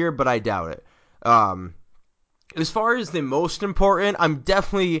next year, but I doubt it. As far as the most important, I'm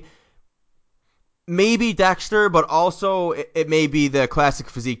definitely maybe Dexter, but also it may be the classic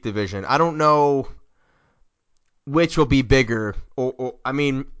physique division. I don't know which will be bigger. I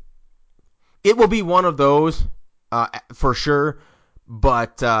mean, it will be one of those for sure.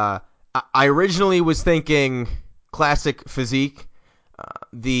 But I originally was thinking classic physique.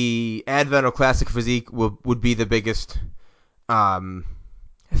 The advent of classic physique would be the biggest um,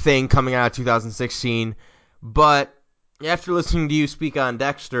 thing coming out of 2016. But after listening to you speak on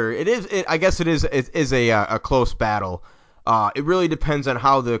Dexter, I guess it is a close battle. It really depends on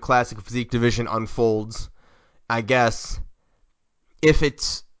how the classic physique division unfolds. I guess if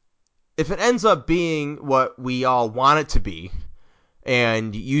it ends up being what we all want it to be,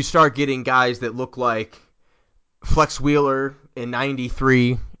 and you start getting guys that look like Flex Wheeler in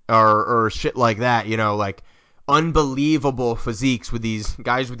 '93 or shit like that, like unbelievable physiques with these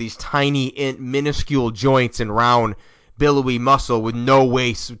guys with these tiny, minuscule joints and round, billowy muscle with no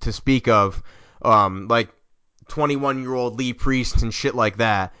waist to speak of, like 21-year-old Lee Priest and shit like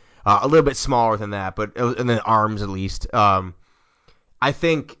that. A little bit smaller than that, and then arms at least. I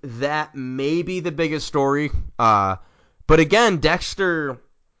think that may be the biggest story. But again, Dexter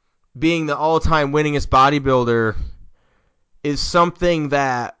being the all-time winningest bodybuilder is something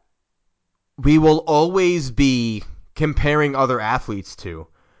that we will always be comparing other athletes to.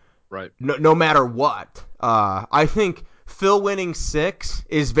 Right. No matter what. I think Phil winning 6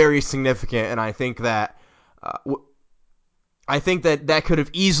 is very significant, and I think that that could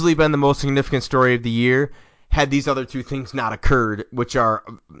have easily been the most significant story of the year had these other two things not occurred, which are,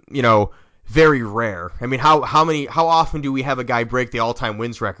 very rare. I mean, how often do we have a guy break the all-time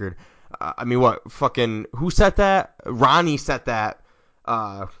wins record? I mean, who set that? Ronnie set that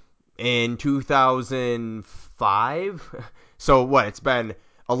in 2005. So what? It's been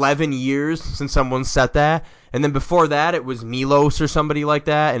 11 years since someone set that. And then before that, it was Milos or somebody like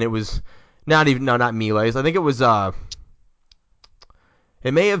that. And it was not Milos. I think it was,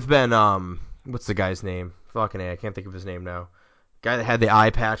 it may have been, what's the guy's name? Fucking A, I can't think of his name now. Guy that had the eye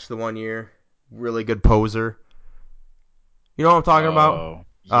patch the one year. Really good poser. You know what I'm talking about? Oh,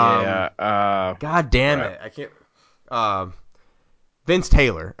 yeah. God damn it. I can't. Vince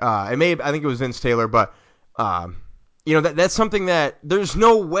Taylor. I think it was Vince Taylor, but that's something that there's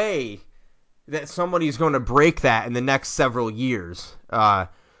no way that somebody's going to break that in the next several years. But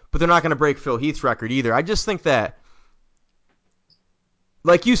they're not going to break Phil Heath's record either. I just think that,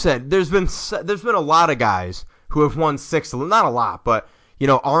 like you said, there's been a lot of guys who have won 6. Not a lot, but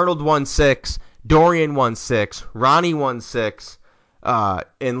Arnold won 6, Dorian won 6, Ronnie won 6,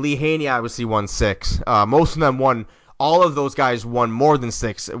 and Lee Haney obviously won 6. Most of them won. All of those guys won more than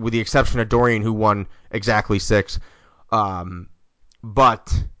 6, with the exception of Dorian, who won exactly 6.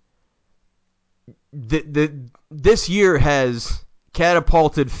 But this year has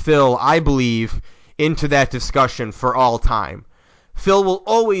catapulted Phil, I believe, into that discussion for all time. Phil will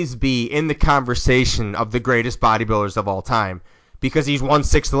always be in the conversation of the greatest bodybuilders of all time because he's won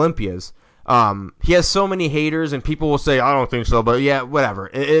 6 Olympias. He has so many haters, and people will say, I don't think so, but yeah,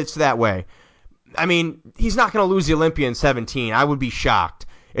 whatever. It's that way. I mean, he's not going to lose the Olympia in 17. I would be shocked.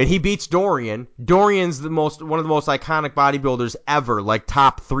 And he beats Dorian. Dorian's one of the most iconic bodybuilders ever, like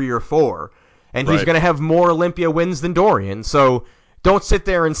top 3 or 4. And he's going to have more Olympia wins than Dorian. So don't sit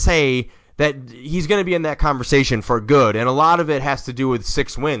there and say that he's going to be in that conversation for good. And a lot of it has to do with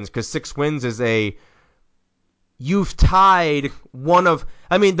 6 wins, because 6 wins is you've tied one of,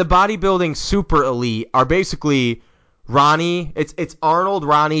 the bodybuilding super elite are basically Ronnie, it's Arnold,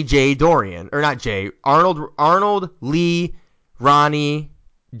 Ronnie, Jay, Dorian. Or not Jay, Arnold, Lee, Ronnie,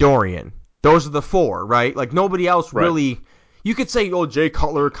 Dorian. Those are the 4, right? Like, nobody else really. You could say, Jay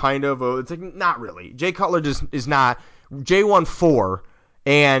Cutler, kind of. It's like, not really. Jay Cutler just is not. Jay won 4,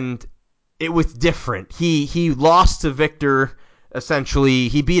 and it was different. He lost to Victor, essentially.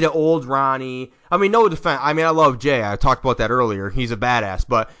 He beat an old Ronnie. No defense. I love Jay. I talked about that earlier. He's a badass,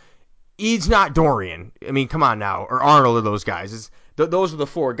 but he's not Dorian. Come on now, or Arnold, or those guys. Those are the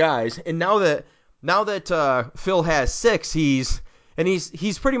 4 guys. And now that Phil has 6, he's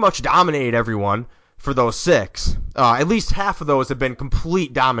pretty much dominated everyone for those 6. At least half of those have been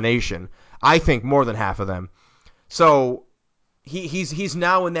complete domination. I think more than half of them. So he's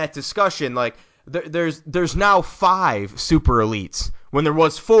now in that discussion. Like, there's now 5 super elites when there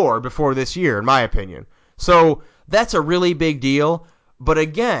was 4 before this year, in my opinion. So that's a really big deal. But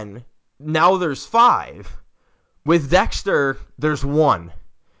again, now there's 5. With Dexter, there's 1.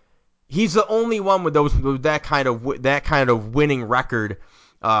 He's the only one with that kind of winning record,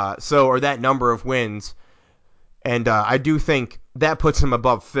 or that number of wins, and I do think that puts him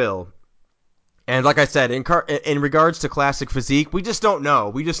above Phil. And like I said, in regards to classic physique, we just don't know.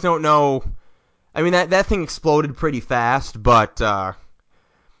 We just don't know. That thing exploded pretty fast, but I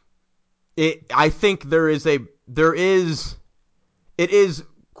think it is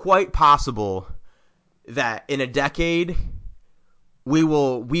quite possible that in a decade we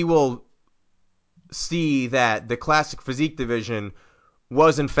will see that the classic physique division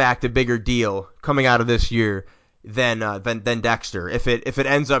was in fact a bigger deal coming out of this year than Dexter. If it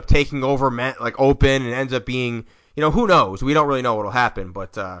ends up taking over like open and ends up being, who knows? We don't really know what'll happen.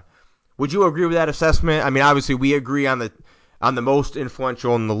 But would you agree with that assessment? Obviously we agree on the most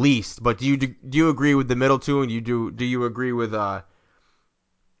influential and the least. But do you agree with the middle two? And do you agree with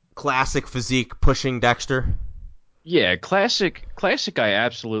classic physique pushing Dexter? Yeah, classic. I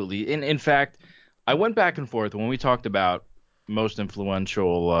absolutely. In fact, I went back and forth when we talked about most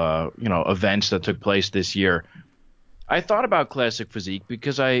influential, events that took place this year. I thought about classic physique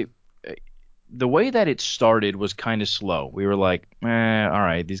because the way that it started was kind of slow. We were like, all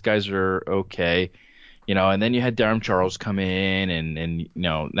right, these guys are okay, and then you had Darren Charles come in, and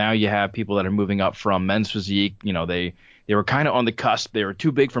now you have people that are moving up from men's physique. They were kind of on the cusp. They were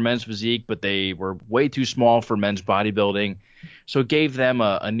too big for men's physique, but they were way too small for men's bodybuilding. So it gave them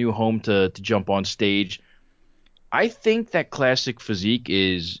a new home to jump on stage. I think that classic physique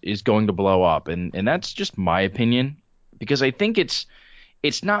is going to blow up, and that's just my opinion, because I think it's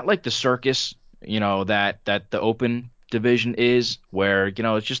not like the circus, that the open division is, where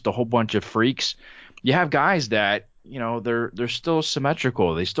it's just a whole bunch of freaks. You have guys that they're still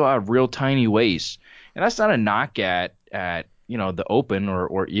symmetrical. They still have real tiny waists, and that's not a knock at the open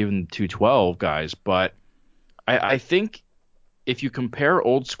or even 212 guys. But I think if you compare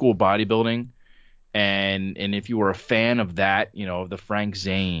old school bodybuilding and if you were a fan of that, the Frank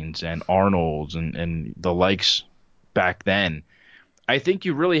Zanes and Arnolds and the likes back then, I think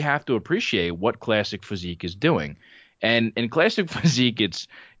you really have to appreciate what classic physique is doing. And in classic physique,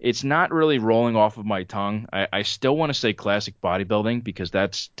 it's not really rolling off of my tongue. I still want to say classic bodybuilding because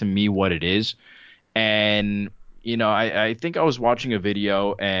that's to me what it is. And I think I was watching a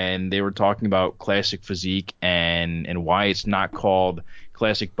video and they were talking about classic physique and why it's not called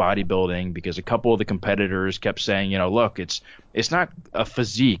classic bodybuilding because a couple of the competitors kept saying, look, it's not a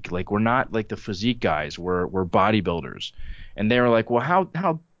physique. Like we're not like the physique guys. We're bodybuilders. And they were like, well,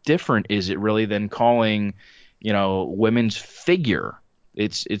 how different is it really than calling, women's figure?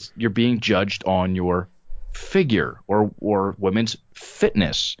 It's you're being judged on your figure or women's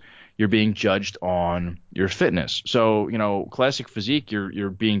fitness. You're being judged on your fitness. So, classic physique, you're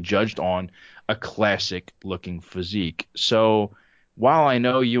being judged on a classic looking physique. So while I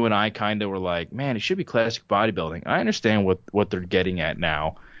know you and I kind of were like, man, it should be classic bodybuilding, I understand what they're getting at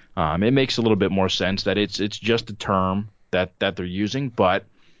now. It makes a little bit more sense that it's just a term that they're using. But,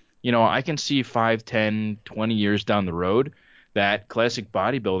 I can see 5, 10, 20 years down the road that classic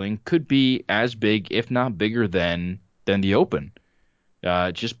bodybuilding could be as big, if not bigger than the open.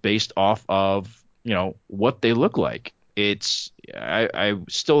 Just based off of what they look like. I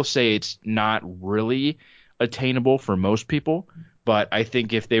still say it's not really attainable for most people, but I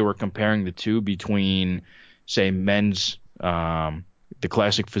think if they were comparing the two between, say, men's the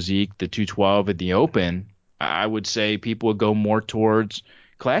classic physique, the 212, and the open, I would say people would go more towards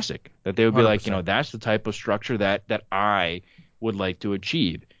classic. That they would be like, 100%. that's the type of structure that I would like to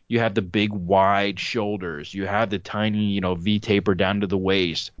achieve. You have the big wide shoulders. You have the tiny, V taper down to the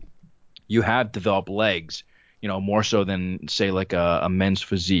waist. You have developed legs, more so than say like a men's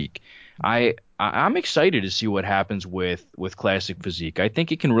physique. I'm excited to see what happens with classic physique. I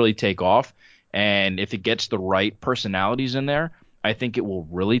think it can really take off, and if it gets the right personalities in there, I think it will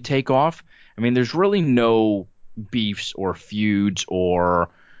really take off. I mean, there's really no beefs or feuds or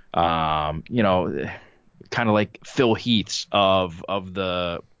kind of like Phil Heaths of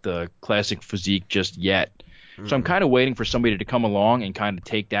the classic physique just yet. So I'm kind of waiting for somebody to come along and kind of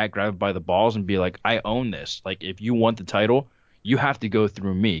take that, grab it by the balls, and be like, I own this. Like, if you want the title, you have to go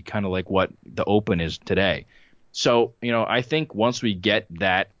through me, kind of like what the Open is today. So, I think once we get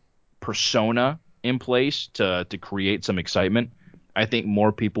that persona in place to create some excitement, I think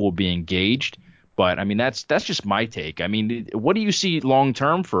more people will be engaged. But I mean, that's just my take. I mean, what do you see long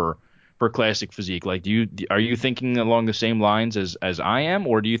term for classic physique? Like, are you thinking along the same lines as I am,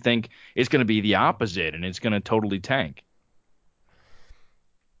 or do you think it's going to be the opposite and it's going to totally tank?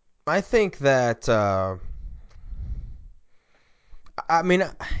 I think that I mean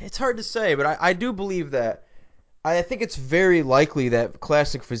it's hard to say, but I do believe that I think it's very likely that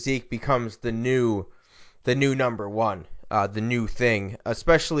classic physique becomes the new number one, the new thing,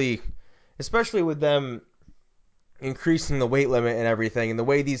 especially with them increasing the weight limit and everything, and the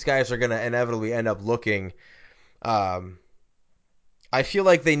way these guys are going to inevitably end up looking. Um, I feel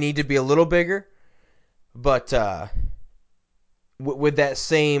like they need to be a little bigger, but with that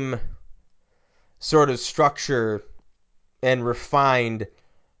same sort of structure and refined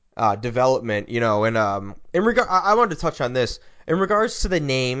development, and in regard, I wanted to touch on this in regards to the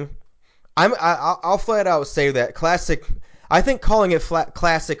name. I'll flat out say that classic. I think calling it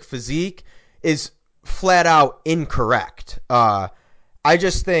classic physique is flat out incorrect. I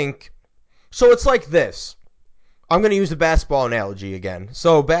just think so. It's like this. I'm going to use a basketball analogy again.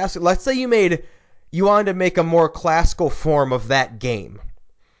 So, let's say you wanted to make a more classical form of that game.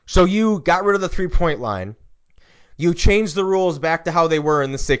 So you got rid of the 3-point line. You changed the rules back to how they were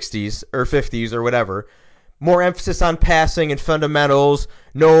in the 60s or 50s or whatever. More emphasis on passing and fundamentals.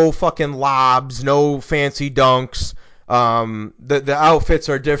 No fucking lobs. No fancy dunks. The outfits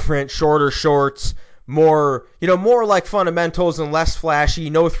are different. Shorter shorts. More like fundamentals and less flashy.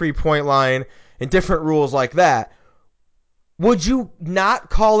 No 3-point line and different rules like that. Would you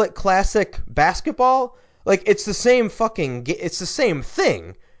not call it classic basketball? Like, it's the same it's the same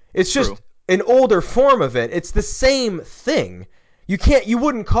thing. It's True. just an older form of it. It's the same thing. You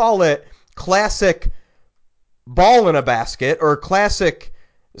wouldn't call it classic ball in a basket or classic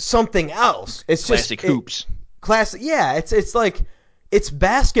something else. It's just Classic hoops. classic. Yeah, it's like it's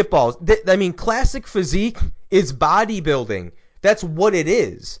basketball. I mean, classic physique is bodybuilding. That's what it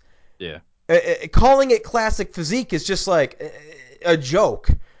is. Yeah. Calling it classic physique is just like a joke.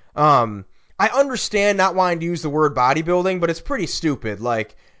 I understand not wanting to use the word bodybuilding, but it's pretty stupid.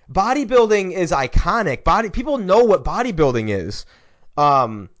 Like, bodybuilding is iconic. People know what bodybuilding is.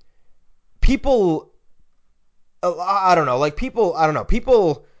 People, I don't know. Like, people, I don't know.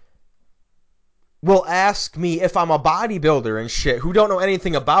 People will ask me if I'm a bodybuilder and shit, who don't know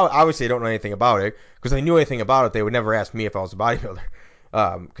anything about it. Obviously, they don't know anything about it, because if they knew anything about it, they would never ask me if I was a bodybuilder,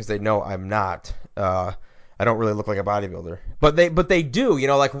 because they know I'm not. I don't really look like a bodybuilder, but they do.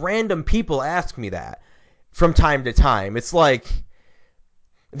 Like random people ask me that from time to time. It's like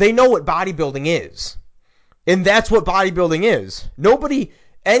they know what bodybuilding is, and that's what bodybuilding is.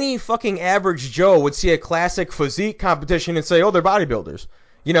 Any fucking average Joe would see a classic physique competition and say, "Oh, they're bodybuilders,"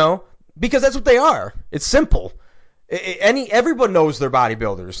 because that's what they are. It's simple. Everyone knows they're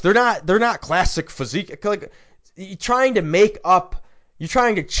bodybuilders. They're not classic physique. Like you're trying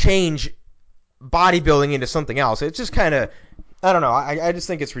to change bodybuilding into something else. It's just kind of, I don't know. I just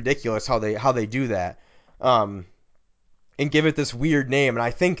think it's ridiculous how they do that, and give it this weird name. And I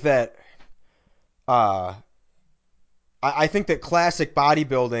think that I think that classic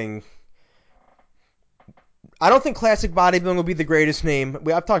bodybuilding. I don't think classic bodybuilding will be the greatest name.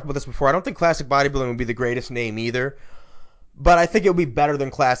 I've talked about this before. I don't think classic bodybuilding will be the greatest name either. But I think it'll be better than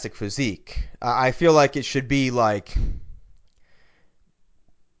classic physique. I feel like it should be like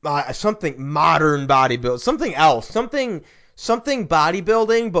something modern bodybuilding, something else, something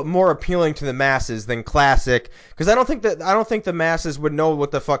bodybuilding, but more appealing to the masses than classic. Because I don't think the masses would know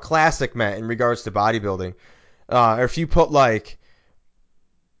what the fuck classic meant in regards to bodybuilding. Or if you put like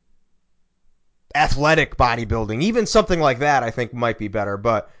athletic bodybuilding, even something like that, I think might be better.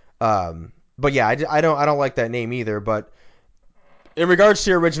 But yeah, I don't like that name either. But in regards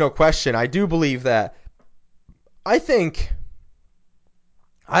to your original question, I do believe that I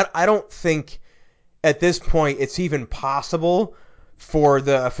don't think at this point it's even possible for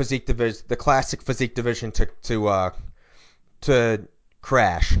the physique division, the classic physique division, to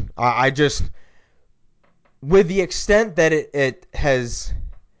crash. I just, with the extent that it has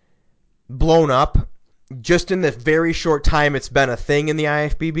blown up, just in the very short time it's been a thing in the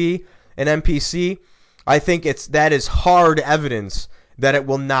IFBB and NPC, I think that is hard evidence that it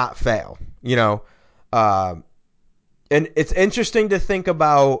will not fail. And it's interesting to think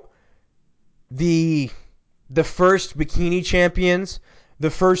about the first bikini champions, the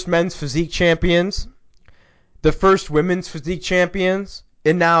first men's physique champions, the first women's physique champions,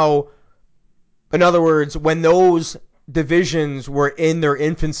 and now, in other words, when those divisions were in their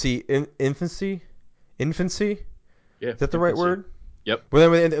infancy. Yeah, Is that the right word? Yep.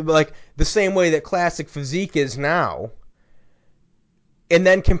 Like the same way that classic physique is now, and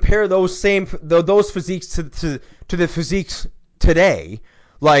then compare those physiques to the physiques today,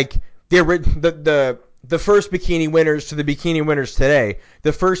 like the first bikini winners to the bikini winners today,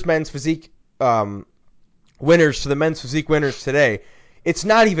 the first men's physique winners to the men's physique winners today. It's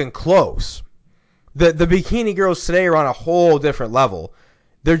not even close. The bikini girls today are on a whole different level.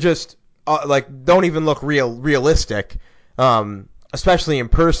 They're just like don't even look realistic, especially in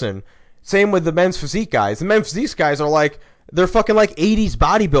person. Same with the men's physique guys. The men's physique guys are like, they're fucking like 80s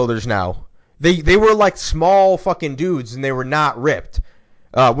bodybuilders now. They were like small fucking dudes and they were not ripped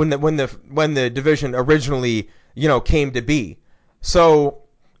when the division originally came to be. So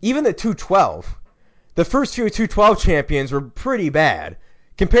even the 212, the first few 212 champions were pretty bad.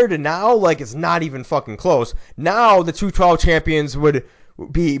 Compared to now, like, it's not even fucking close. Now the 212 champions would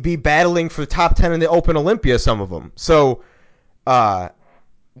be battling for the top 10 in the Open Olympia, some of them. So, that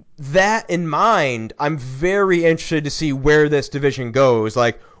in mind, I'm very interested to see where this division goes.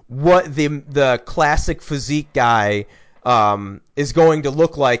 Like, what the classic physique guy is going to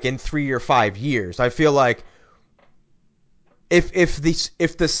look like in 3 or 5 years. I feel like if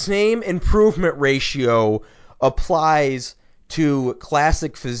the same improvement ratio applies to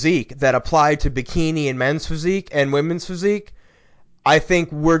classic physique that applied to bikini and men's physique and women's physique, I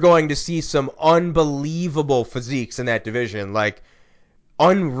think we're going to see some unbelievable physiques in that division, like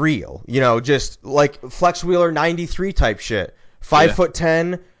unreal, just like Flex Wheeler 93 type shit.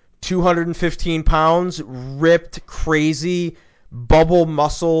 5'10", 215 pounds, ripped, crazy, bubble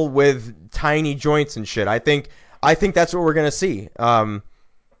muscle with tiny joints and shit. I think that's what we're gonna see.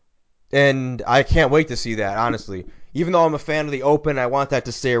 And I can't wait to see that, honestly. Even though I'm a fan of the Open, I want that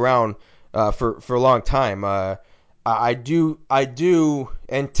to stay around for a long time. I do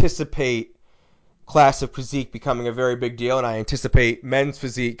anticipate classic physique becoming a very big deal, and I anticipate men's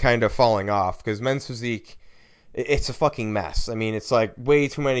physique kind of falling off, because men's physique, it's a fucking mess. I mean, it's like way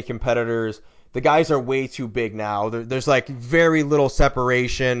too many competitors. The guys are way too big now. There's like very little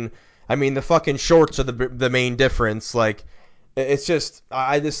separation. I mean, the fucking shorts are the main difference. Like, it's just,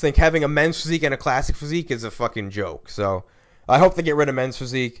 I just think having a men's physique and a classic physique is a fucking joke. So I hope they get rid of men's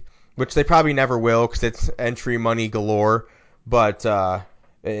physique, which they probably never will because it's entry money galore. But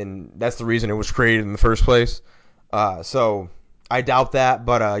and that's the reason it was created in the first place. So I doubt that,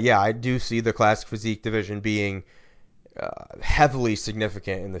 but yeah, I do see the classic physique division being heavily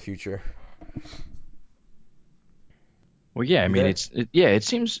significant in the future. Well, yeah, I You mean, there? it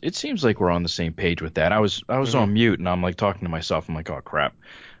seems like we're on the same page with that. I was Mm-hmm. on mute and I'm like talking to myself. I'm like, oh crap.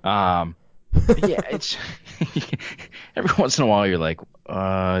 Um, but yeah, it's every once in a while you're like,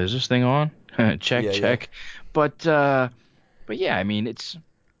 is this thing on? Check, Yeah, yeah. check. But yeah, I mean, it's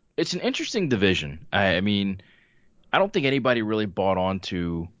an interesting division. I mean, I don't think anybody really bought on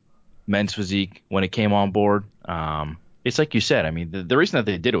to men's physique when it came on board. It's like you said. I mean, the reason that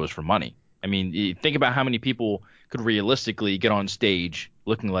they did it was for money. I mean, you think about how many people could realistically get on stage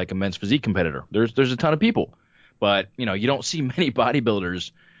looking like a men's physique competitor. There's a ton of people, but you don't see many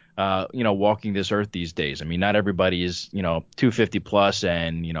bodybuilders, walking this earth these days. I mean, not everybody is 250 plus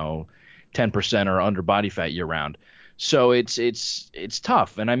and 10% or under body fat year round. So it's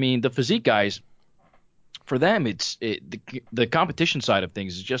tough. And I mean, the physique guys, for them, the competition side of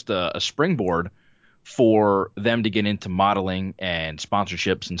things is just a springboard for them to get into modeling and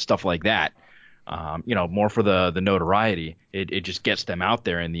sponsorships and stuff like that. More for the notoriety. It just gets them out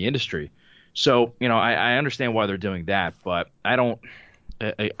there in the industry. So, I understand why they're doing that, but I don't.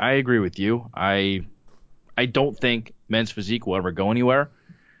 I agree with you. I don't think men's physique will ever go anywhere.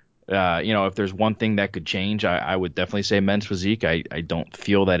 If there's one thing that could change, I would definitely say men's physique. I don't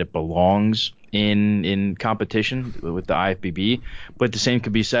feel that it belongs in competition with the IFBB, but the same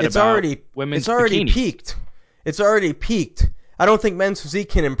could be said It's about already it's women's already bikini. peaked. It's already peaked. I don't think men's physique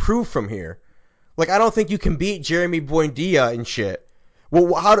can improve from here. Like I don't think you can beat Jeremy Buendia and shit.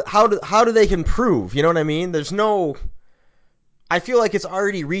 Well, how do they improve? You know what I mean? There's no. I feel like it's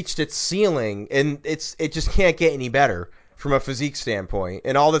already reached its ceiling, and it just can't get any better from a physique standpoint.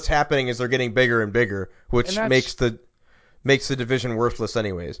 And all that's happening is they're getting bigger and bigger, And which that's makes the division worthless,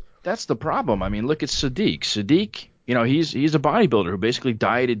 anyways. that's the problem. I mean, look at Sadiq. Sadiq, he's a bodybuilder who basically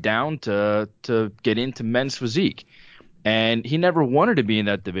dieted down to get into men's physique. And he never wanted to be in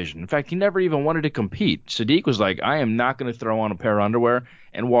that division. In fact, he never even wanted to compete. Sadiq was like, I am not going to throw on a pair of underwear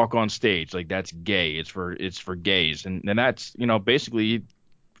and walk on stage. Like that's gay. It's for gays. And that's, basically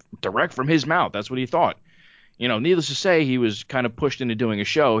direct from his mouth. That's what he thought. Needless to say, he was kind of pushed into doing a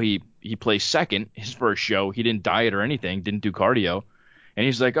show. He placed second his first show. He didn't diet or anything, didn't do cardio. And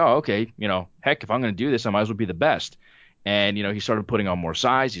he's like, oh, okay, heck, if I'm going to do this, I might as well be the best. And, he started putting on more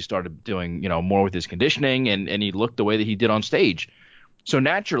size. He started doing, more with his conditioning, and he looked the way that he did on stage. So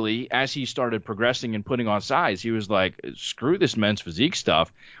naturally, as he started progressing and putting on size, he was like, screw this men's physique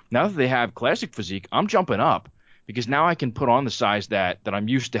stuff. Now that they have classic physique, I'm jumping up because now I can put on the size that I'm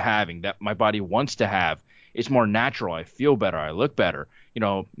used to having, that my body wants to have. It's more natural. I feel better. I look better.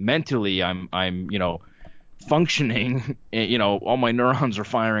 Mentally, I'm functioning. All my neurons are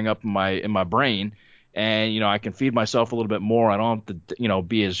firing up in my brain, and I can feed myself a little bit more. I don't have to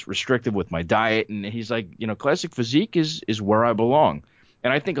be as restrictive with my diet. And he's like, classic physique is where I belong.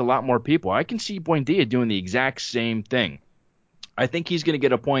 And I think a lot more people. I can see Buendia doing the exact same thing. I think he's going to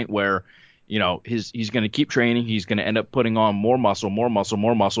get a point where he's going to keep training. He's going to end up putting on more muscle, more muscle,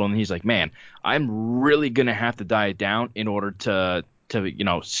 more muscle, and he's like, man, I'm really going to have to diet down in order to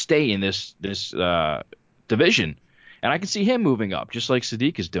stay in this division. And I can see him moving up, just like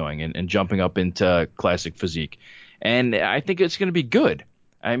Sadiq is doing, and jumping up into classic physique. And I think it's going to be good.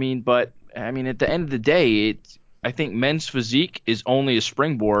 But at the end of the day, I think men's physique is only a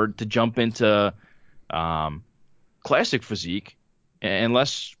springboard to jump into um, classic physique,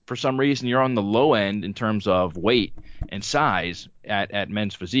 unless for some reason you're on the low end in terms of weight and size at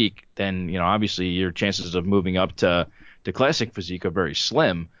men's physique, then obviously your chances of moving up to classic physique are very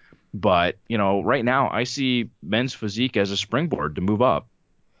slim. But right now I see men's physique as a springboard to move up.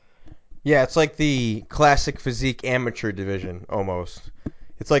 Yeah, it's like the classic physique amateur division almost.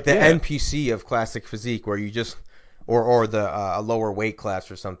 It's like the Yeah, NPC of classic physique, where you just or the a lower weight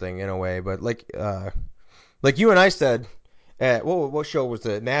class or something in a way. But like you and I said, at what show was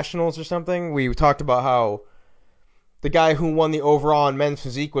it? Nationals or something? We talked about how the guy who won the overall in men's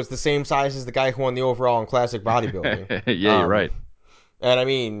physique was the same size as the guy who won the overall in classic bodybuilding. yeah, you're Um, right. and I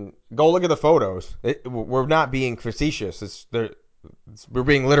mean, go look at the photos. We're not being facetious. We're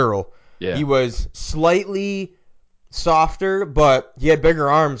being literal. Yeah, He was slightly softer, but he had bigger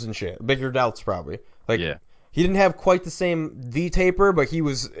arms and shit, bigger delts probably. Like yeah. he didn't have quite the same V taper, but he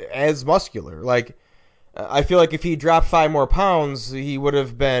was as muscular. Like I feel like if he dropped 5 more pounds, he would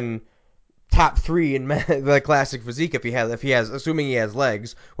have been top three in the classic physique if he has assuming he has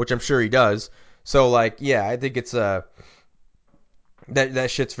legs, which I'm sure he does. So like yeah, I think it's that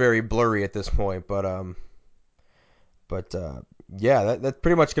shit's very blurry at this point, but yeah, that's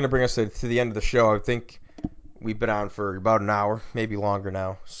pretty much gonna bring us to the end of the show. I think We've been on for about an hour, maybe longer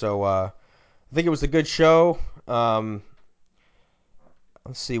now. So I think it was a good show. Let's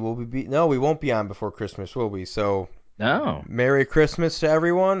see, will we be? No, we won't be on before Christmas, will we? So No. Merry Christmas to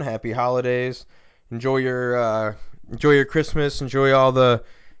everyone. Happy holidays. Enjoy your Christmas. Enjoy all the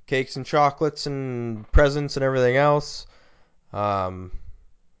cakes and chocolates and presents and everything else. I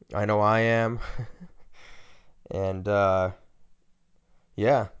know I am. And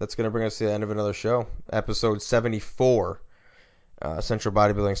yeah, that's going to bring us to the end of another show. Episode 74. Central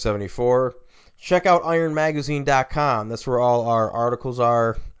Bodybuilding 74. Check out ironmagazine.com. That's where all our articles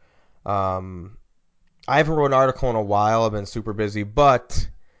are. I haven't wrote an article in a while. I've been super busy. But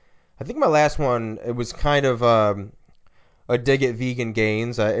I think my last one, it was kind of a dig at vegan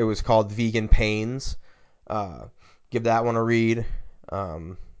gains. It was called Vegan Pains. Give that one a read.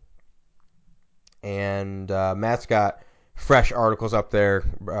 And Matt's got fresh articles up there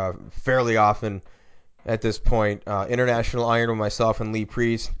fairly often at this point. International Iron with myself and Lee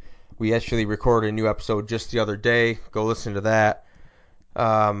Priest. We actually recorded a new episode just the other day. Go listen to that.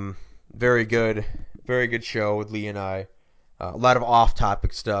 Very good show with Lee and I. A lot of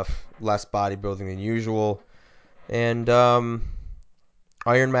off-topic stuff, less bodybuilding than usual. And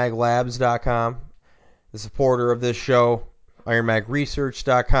IronMagLabs.com, the supporter of this show.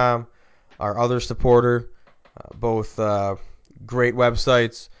 IronMagResearch.com, our other supporter. Both great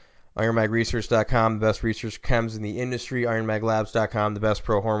websites. IronMagResearch.com, the best research chems in the industry. IronMagLabs.com, the best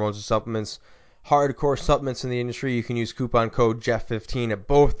pro hormones and supplements. Hardcore supplements in the industry. You can use coupon code Jeff15 at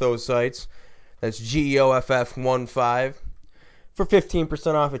both those sites. That's GEOFF15 for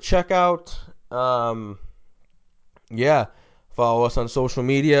 15% off at checkout. Yeah, follow us on social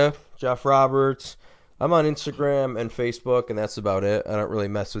media, Jeff Roberts. I'm on Instagram and Facebook, and that's about it. I don't really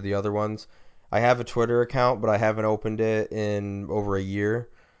mess with the other ones. I have a Twitter account, but I haven't opened it in over a year.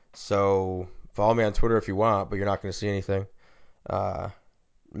 So follow me on Twitter if you want, but you're not going to see anything.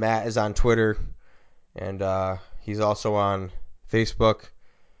 Matt is on Twitter, and he's also on Facebook.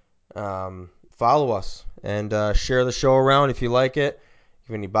 Follow us and share the show around if you like it. If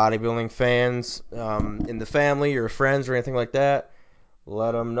you have any bodybuilding fans in the family or friends or anything like that,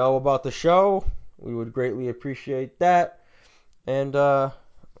 let them know about the show. We would greatly appreciate that. And I'll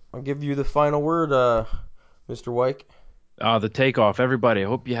give you the final word, Mr. Wyke. The takeoff, everybody. I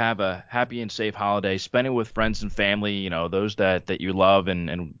hope you have a happy and safe holiday. Spend it with friends and family, those that you love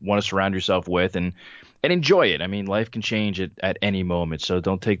and want to surround yourself with, and enjoy it. I mean, life can change at any moment, so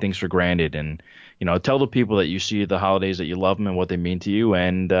don't take things for granted. And, tell the people that you see the holidays that you love them and what they mean to you.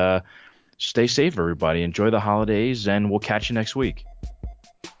 And stay safe, everybody. Enjoy the holidays, and we'll catch you next week.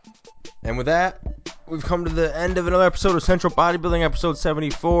 And with that, we've come to the end of another episode of Central Bodybuilding, episode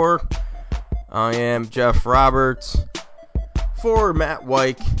 74. I am Jeff Roberts for Matt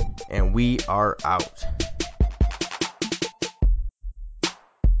Wyke, and we are out.